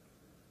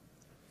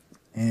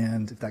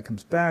 And if that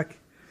comes back,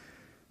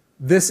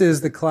 this is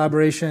the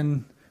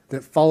collaboration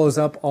that follows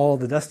up all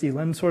the Dusty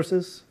lens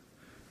sources.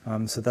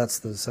 So that's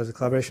the size of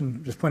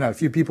collaboration. Just point out a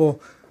few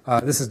people.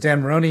 This is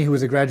Dan Maroney, who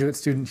was a graduate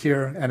student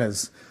here and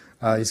he's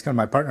kind of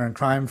my partner in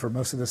crime for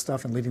most of this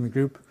stuff and leading the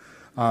group.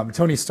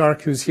 Tony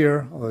Stark, who's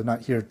here, although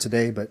not here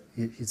today, but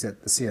he's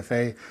at the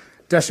CFA.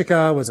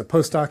 Deshika was a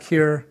postdoc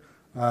here.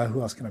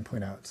 Who else can I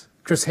point out?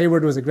 Chris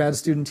Hayward was a grad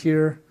student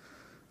here.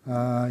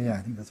 Yeah,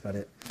 I think that's about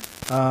it.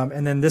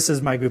 And then this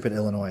is my group at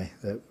Illinois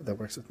that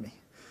works with me.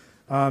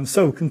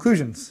 So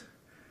conclusions.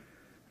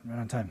 I'm right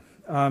on time.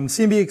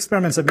 CMB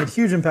experiments have made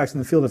huge impacts in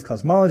the field of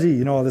cosmology.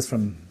 You know all this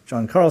from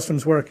John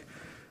Carlstrom's work.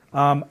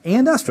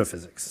 And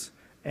astrophysics,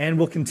 and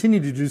will continue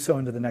to do so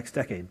into the next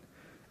decade.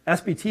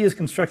 SPT has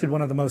constructed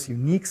one of the most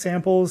unique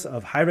samples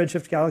of high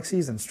redshift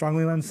galaxies and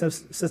strongly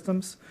lensed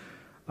systems.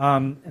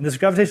 And this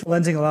gravitational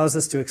lensing allows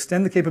us to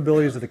extend the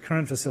capabilities of the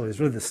current facilities,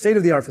 really the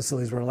state-of-the-art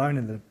facilities. We're allowing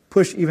them to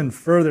push even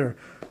further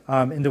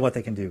into what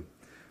they can do.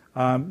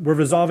 We're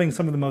resolving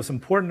some of the most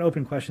important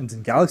open questions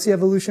in galaxy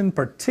evolution,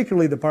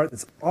 particularly the part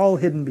that's all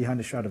hidden behind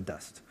a shroud of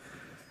dust.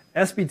 The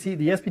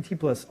SPT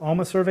plus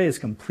ALMA survey is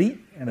complete,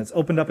 and it's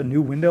opened up a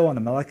new window on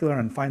the molecular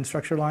and fine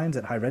structure lines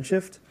at high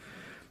redshift.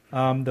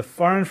 The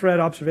far infrared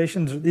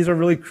observations, these are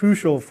really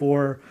crucial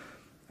for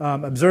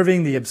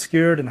observing the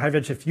obscured and high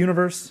redshift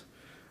universe.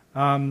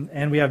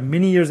 And we have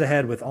many years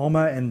ahead with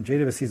ALMA, and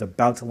JWST is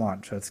about to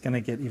launch, so it's going to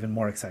get even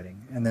more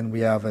exciting. And then we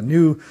have a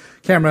new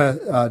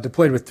camera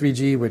deployed with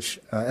 3G,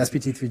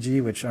 SPT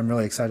 3G, which I'm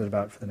really excited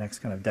about for the next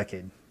kind of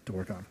decade to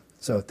work on.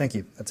 So thank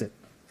you. That's it.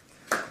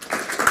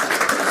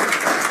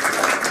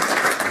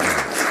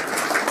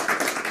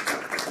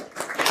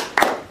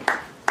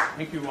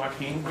 Thank you,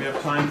 Joaquin. We have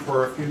time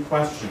for a few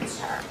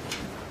questions.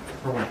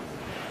 Erwin.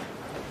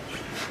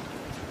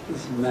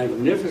 These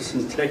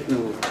magnificent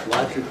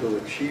technological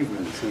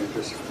achievements are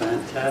just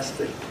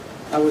fantastic.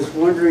 I was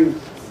wondering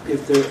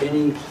if there are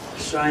any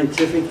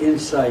scientific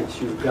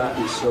insights you've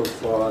gotten so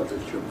far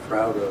that you're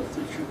proud of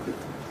that you could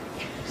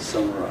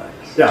summarize.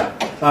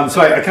 Yeah,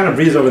 so I kind of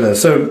breezed over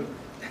this. So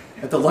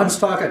at the lunch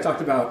talk, I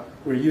talked about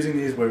we're using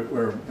these,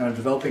 we're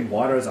developing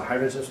water as a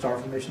high-redshift star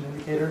formation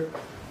indicator.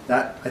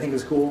 That, I think,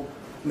 is cool.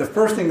 And the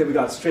first thing that we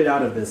got straight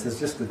out of this is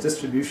just the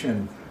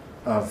distribution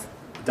of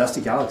dusty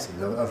galaxies,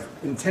 of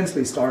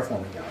intensely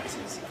star-forming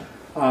galaxies.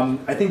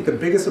 I think the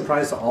biggest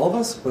surprise to all of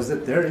us was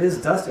that there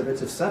is dust at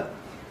redshift 7.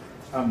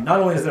 Not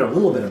only is there a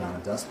little bit amount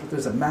of dust, but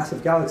there's a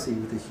massive galaxy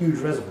with a huge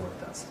reservoir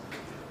of dust.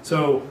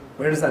 So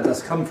where does that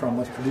dust come from?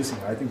 What's producing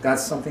it? I think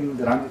that's something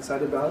that I'm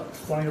excited about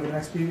exploring over the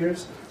next few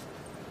years.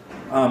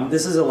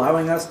 This is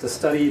allowing us to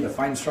study the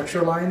fine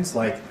structure lines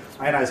like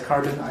ionized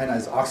carbon,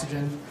 ionized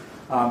oxygen,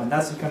 and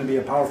that's going to be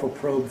a powerful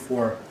probe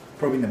for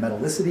probing the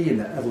metallicity and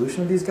the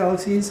evolution of these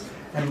galaxies.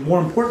 And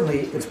more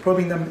importantly, it's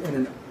probing them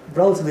in a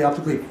relatively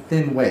optically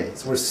thin way.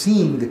 So we're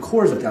seeing the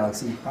cores of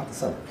galaxy, not the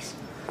suburbs.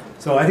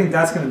 So I think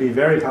that's going to be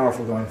very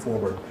powerful going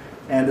forward.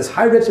 And this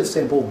high redshift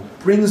sample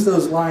brings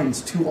those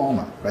lines to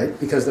ALMA, right?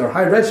 Because they're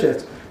high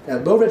redshift.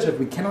 At low redshift,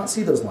 we cannot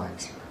see those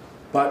lines.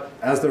 But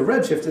as they're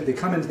redshifted, they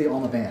come into the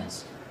ALMA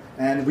bands.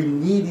 And we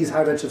need these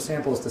high redshift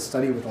samples to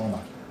study with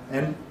ALMA.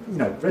 And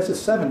redshift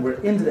 7, we're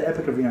into the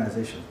epoch of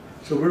re-ionization.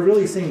 So we're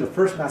really seeing the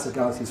first massive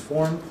galaxies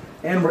form,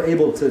 and we're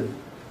able to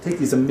take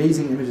these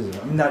amazing images of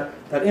them. I mean,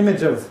 that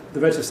image of the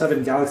redshift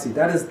 7 galaxy,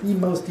 that is the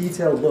most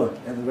detailed look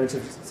at the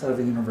redshift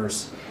 7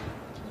 universe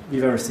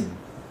we've ever seen,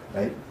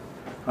 right?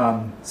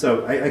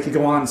 So I could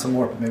go on some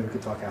more, but maybe we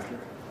could talk after.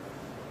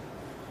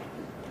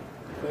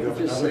 If I could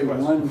just say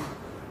one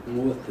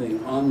more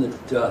thing on the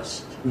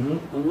dust.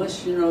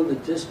 Unless you know the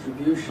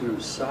distribution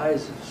of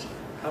sizes,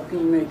 how can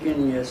you make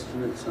any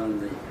estimates on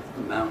the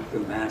amount, the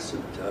mass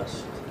of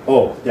dust?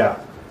 Oh, yeah.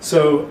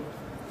 So,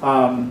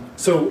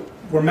 so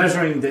we're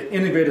measuring the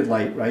integrated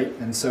light, right?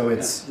 And so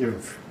it's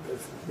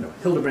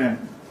Hildebrand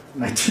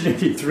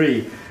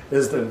 1983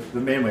 is the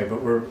main way,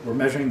 but we're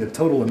measuring the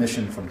total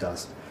emission from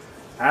dust.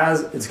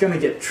 As it's going to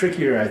get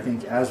trickier, I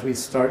think, as we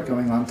start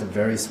going on to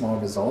very small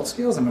resolve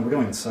scales. I mean, we're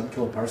going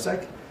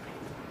sub-kiloparsec.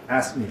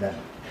 Ask me then,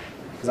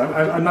 because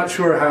I'm not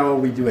sure how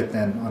we do it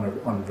then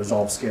on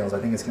resolve scales. I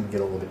think it's going to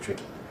get a little bit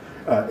tricky.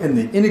 In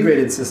the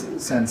integrated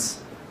sense,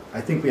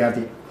 I think we have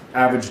the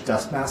average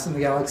dust mass in the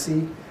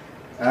galaxy.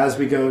 As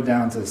we go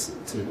down to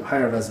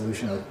higher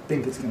resolution, I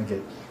think it's going to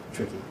get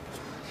tricky.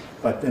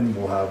 But then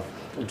we'll have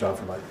a job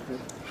for life.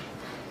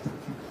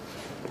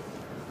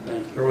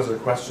 There was a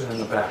question in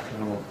the back,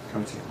 and then we'll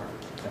come to you, Mark.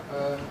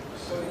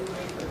 So you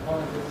make the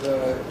point with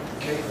the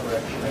K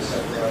correction, etc.,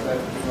 that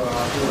you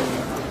are doing,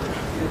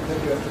 that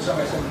you are to some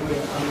extent doing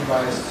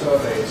unbiased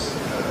surveys in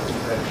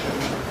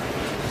redshift.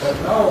 But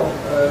now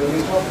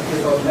you're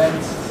talking about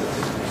lens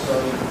statistics, so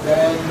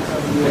then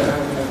you have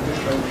an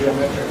additional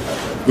geometric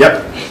factor. Yep.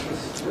 Is it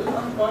still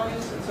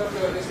unbiased, etc.,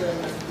 or is there an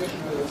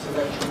additional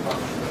selection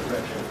function with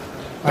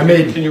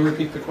redshift? Can you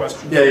repeat the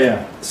question?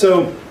 Yeah.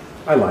 So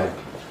I lied.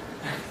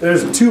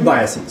 There's two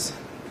biases.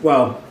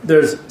 Well,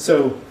 the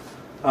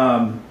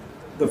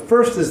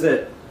first is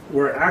that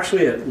we're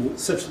actually at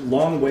such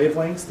long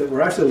wavelengths that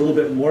we're actually a little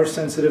bit more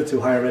sensitive to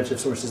higher redshift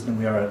sources than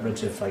we are at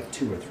redshift like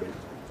 2 or 3.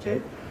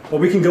 Okay, but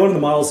we can go into the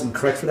models and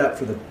correct for that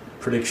for the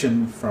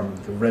prediction from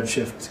the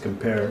redshift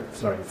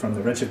from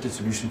the redshift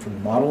distribution from the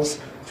models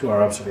to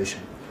our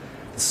observation.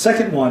 The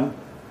second one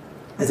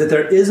is that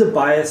there is a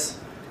bias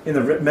in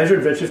the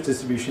measured redshift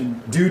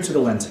distribution due to the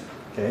lensing.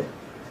 Okay,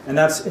 and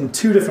that's in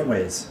two different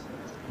ways.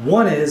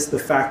 One is the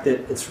fact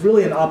that it's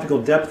really an optical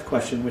depth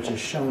question, which is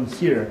shown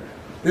here.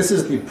 This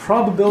is the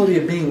probability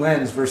of being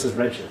lensed versus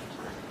redshift.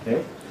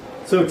 Okay?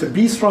 So to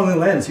be strongly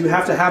lensed, you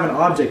have to have an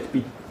object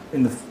be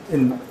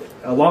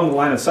along the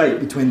line of sight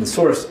between the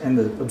source and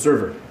the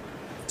observer.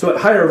 So at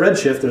higher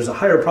redshift, there's a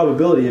higher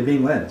probability of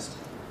being lensed,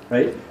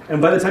 right?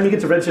 And by the time you get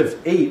to redshift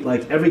 8,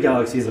 like every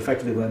galaxy is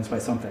effectively lensed by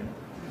something.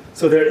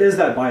 So there is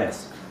that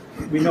bias.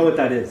 We know what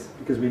that is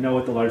because we know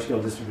what the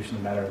large-scale distribution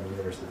of matter in the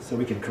universe is. So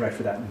we can correct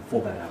for that and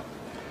pull that out.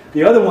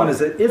 The other one is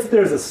that if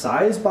there's a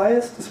size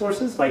bias to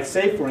sources, like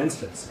say, for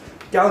instance,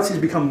 galaxies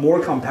become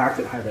more compact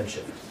at high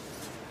redshift,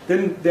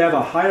 then they have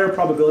a higher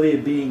probability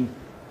of being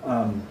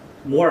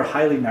more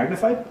highly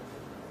magnified,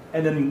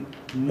 and then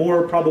it's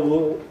more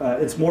probable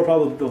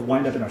they'll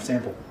wind up in our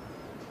sample,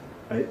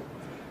 right?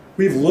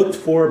 We've looked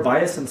for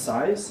bias and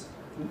size,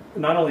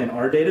 not only in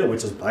our data,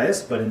 which is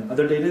biased, but in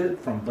other data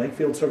from blank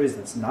field surveys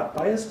that's not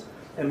biased,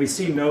 and we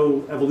see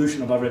no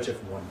evolution above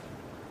redshift 1.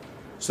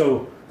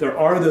 So there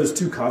are those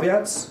two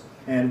caveats,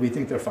 and we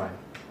think they're fine.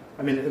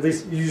 I mean, at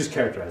least you just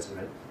characterize it,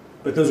 right?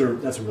 But that's a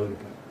really good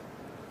point.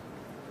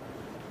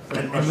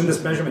 And when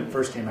this measurement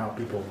first came out,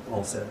 people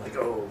all said, like,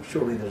 oh,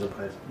 surely there's a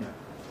bias. Yeah.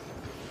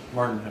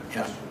 Martin.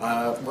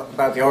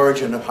 About the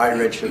origin of high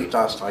redshift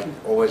dust, I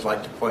always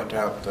like to point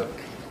out that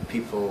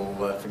people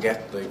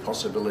forget the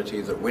possibility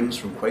that winds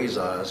from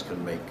quasars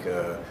can make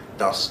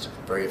dust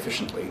very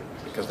efficiently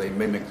because they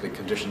mimic the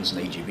conditions in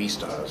AGB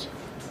stars.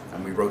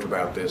 And we wrote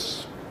about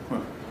this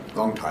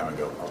long time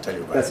ago. I'll tell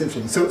you about it. That's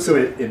interesting. So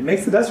it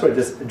makes the dust or it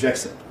just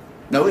ejects it?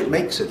 No, it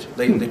makes it.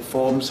 It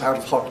forms out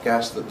of hot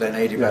gas that then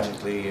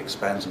adiabatically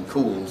expands and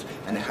cools,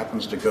 and it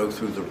happens to go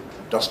through the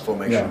dust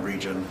formation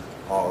region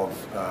of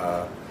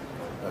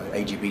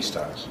AGB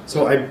stars.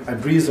 So I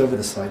breezed over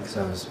the slide because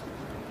I was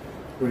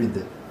worried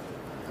that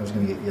I was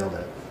going to get yelled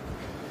at.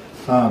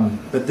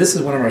 But this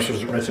is one of our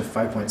sources, redshift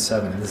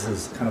 5.7, and this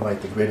is kind of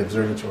like the Great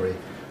Observatory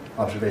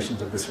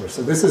observations of this source.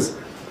 So this is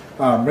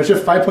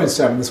redshift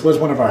 5.7. This was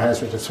one of our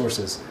highest redshift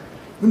sources.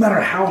 No matter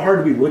how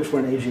hard we look for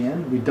an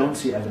AGN, we don't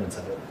see evidence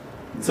of it.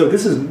 So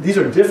these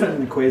are different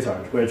than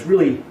quasars, where it's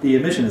really, the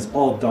emission is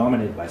all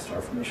dominated by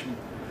star formation.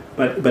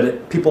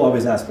 But people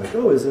always ask, like,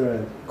 oh, is there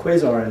a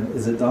quasar, and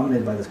is it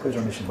dominated by this quasar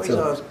emission?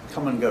 Quasars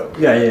come and go.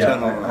 Yeah,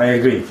 I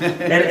agree.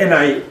 and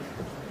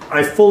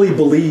I fully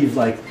believe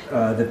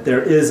that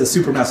there is a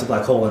supermassive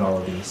black hole in all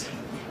of these,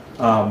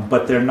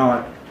 but they're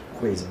not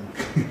quasar.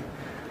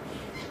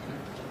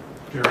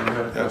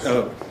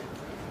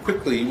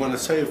 Quickly, you want to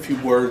say a few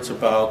words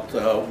about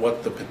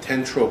what the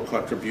potential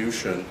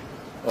contribution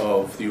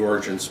of the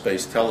Origin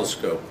Space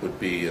Telescope would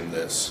be in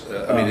this?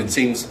 I mean, it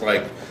seems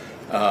like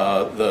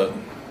the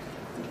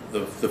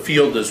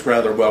field is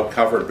rather well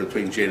covered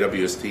between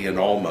JWST and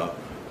ALMA.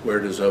 Where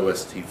does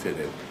OST fit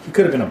in? It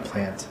could have been a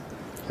plant.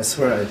 I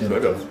swear I didn't.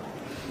 Could have.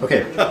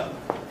 Okay.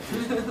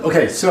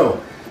 Okay, so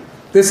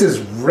this is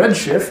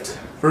redshift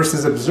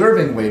versus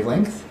observing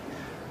wavelength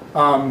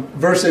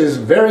versus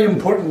very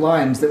important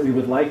lines that we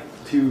would like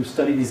to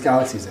study these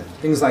galaxies in.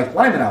 Things like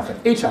Lyman alpha,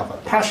 H alpha,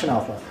 Paschen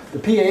alpha, the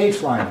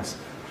PAH lines,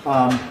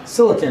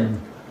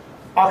 silicon,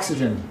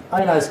 oxygen,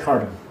 ionized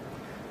carbon.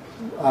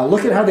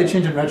 Look at how they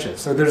change in redshift.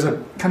 So there's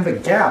a kind of a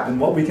gap in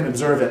what we can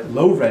observe at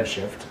low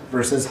redshift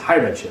versus high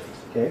redshift.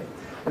 Okay?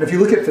 And if you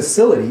look at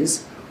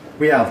facilities,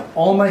 we have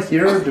ALMA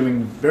here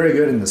doing very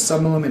good in the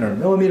submillimeter and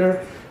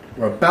millimeter.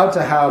 We're about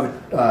to have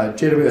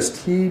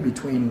JWST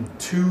between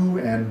 2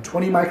 and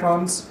 20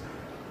 microns.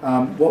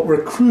 What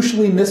we're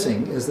crucially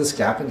missing is this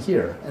gap in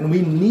here. And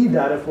we need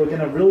that if we're going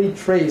to really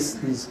trace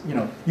these,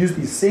 use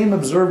these same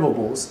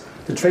observables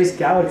to trace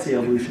galaxy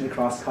evolution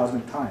across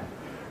cosmic time.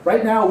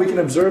 Right now, we can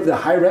observe the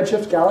high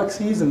redshift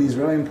galaxies in these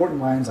really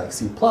important lines like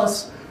C+.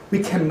 We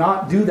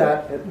cannot do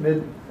that at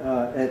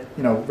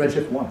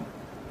redshift 1,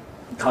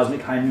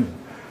 cosmic high noon.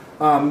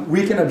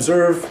 We can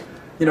observe,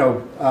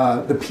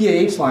 the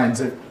PAH lines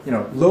at,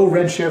 low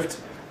redshift,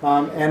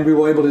 and we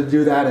were able to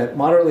do that at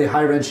moderately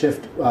high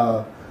redshift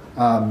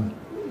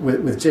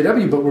with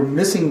JW, but we're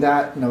missing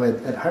that,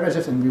 at high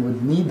redshift, and we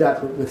would need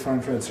that with far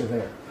infrared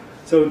surveyor.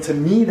 So to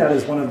me, that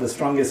is one of the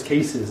strongest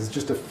cases, is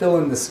just to fill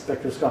in this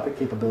spectroscopic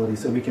capability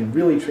so we can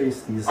really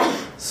trace these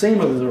same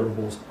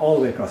observables all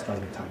the way across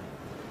cosmic time.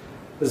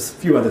 There's a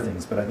few other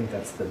things, but I think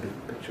that's the big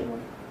picture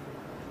one.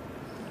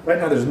 Right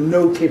now, there's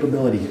no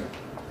capability here.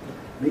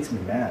 It makes me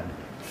mad.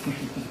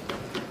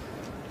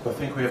 So I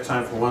think we have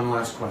time for one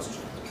last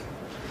question.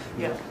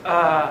 Yeah,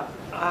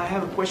 I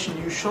have a question.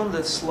 You've shown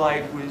that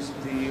slide with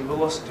the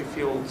velocity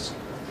fields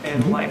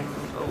and line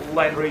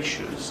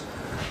ratios.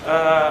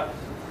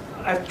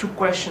 I have two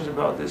questions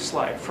about this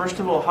slide. First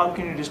of all, how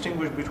can you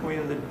distinguish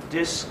between the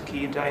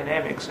disky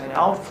dynamics and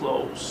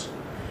outflows?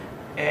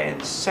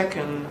 And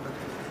second,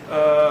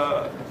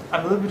 I'm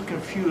a little bit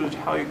confused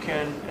how you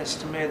can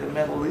estimate the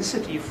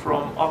metallicity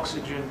from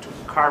oxygen to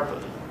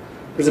carbon.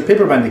 There's a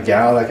paper by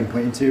Nagel I can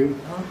point you to.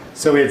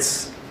 So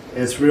it's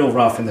real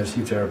rough and there's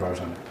huge error bars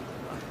on it.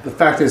 The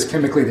fact is,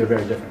 chemically, they're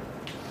very different.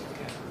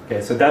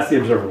 Okay, so that's the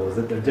observable, is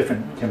that they're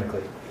different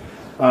chemically.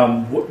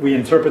 We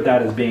interpret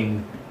that as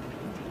being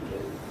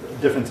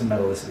difference in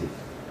metallicity.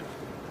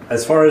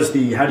 As far as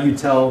how do you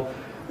tell,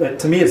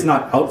 to me it's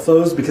not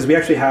outflows, because we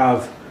actually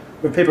have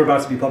a paper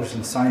about to be published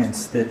in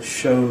Science that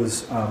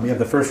shows we have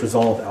the first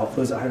resolved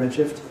outflows at high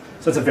redshift.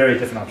 So it's a very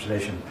different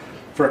observation.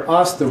 For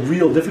us, the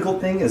real difficult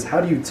thing is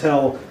how do you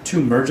tell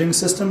two merging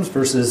systems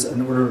versus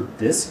an order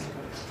disk?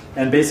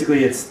 And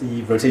basically it's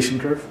the rotation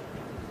curve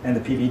and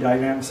the PV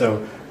diagram.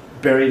 So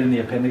buried in the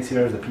appendix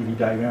here is the PV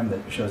diagram that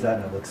shows that,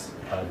 and it looks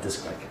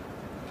disk-like.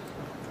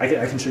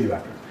 I can show you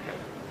after.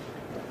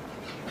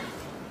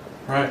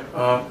 All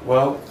right.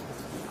 Well,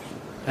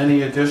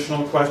 any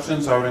additional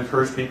questions? I would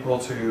encourage people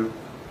to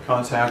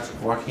contact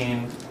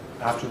Joaquin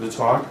after the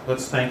talk.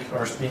 Let's thank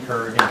our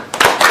speaker again.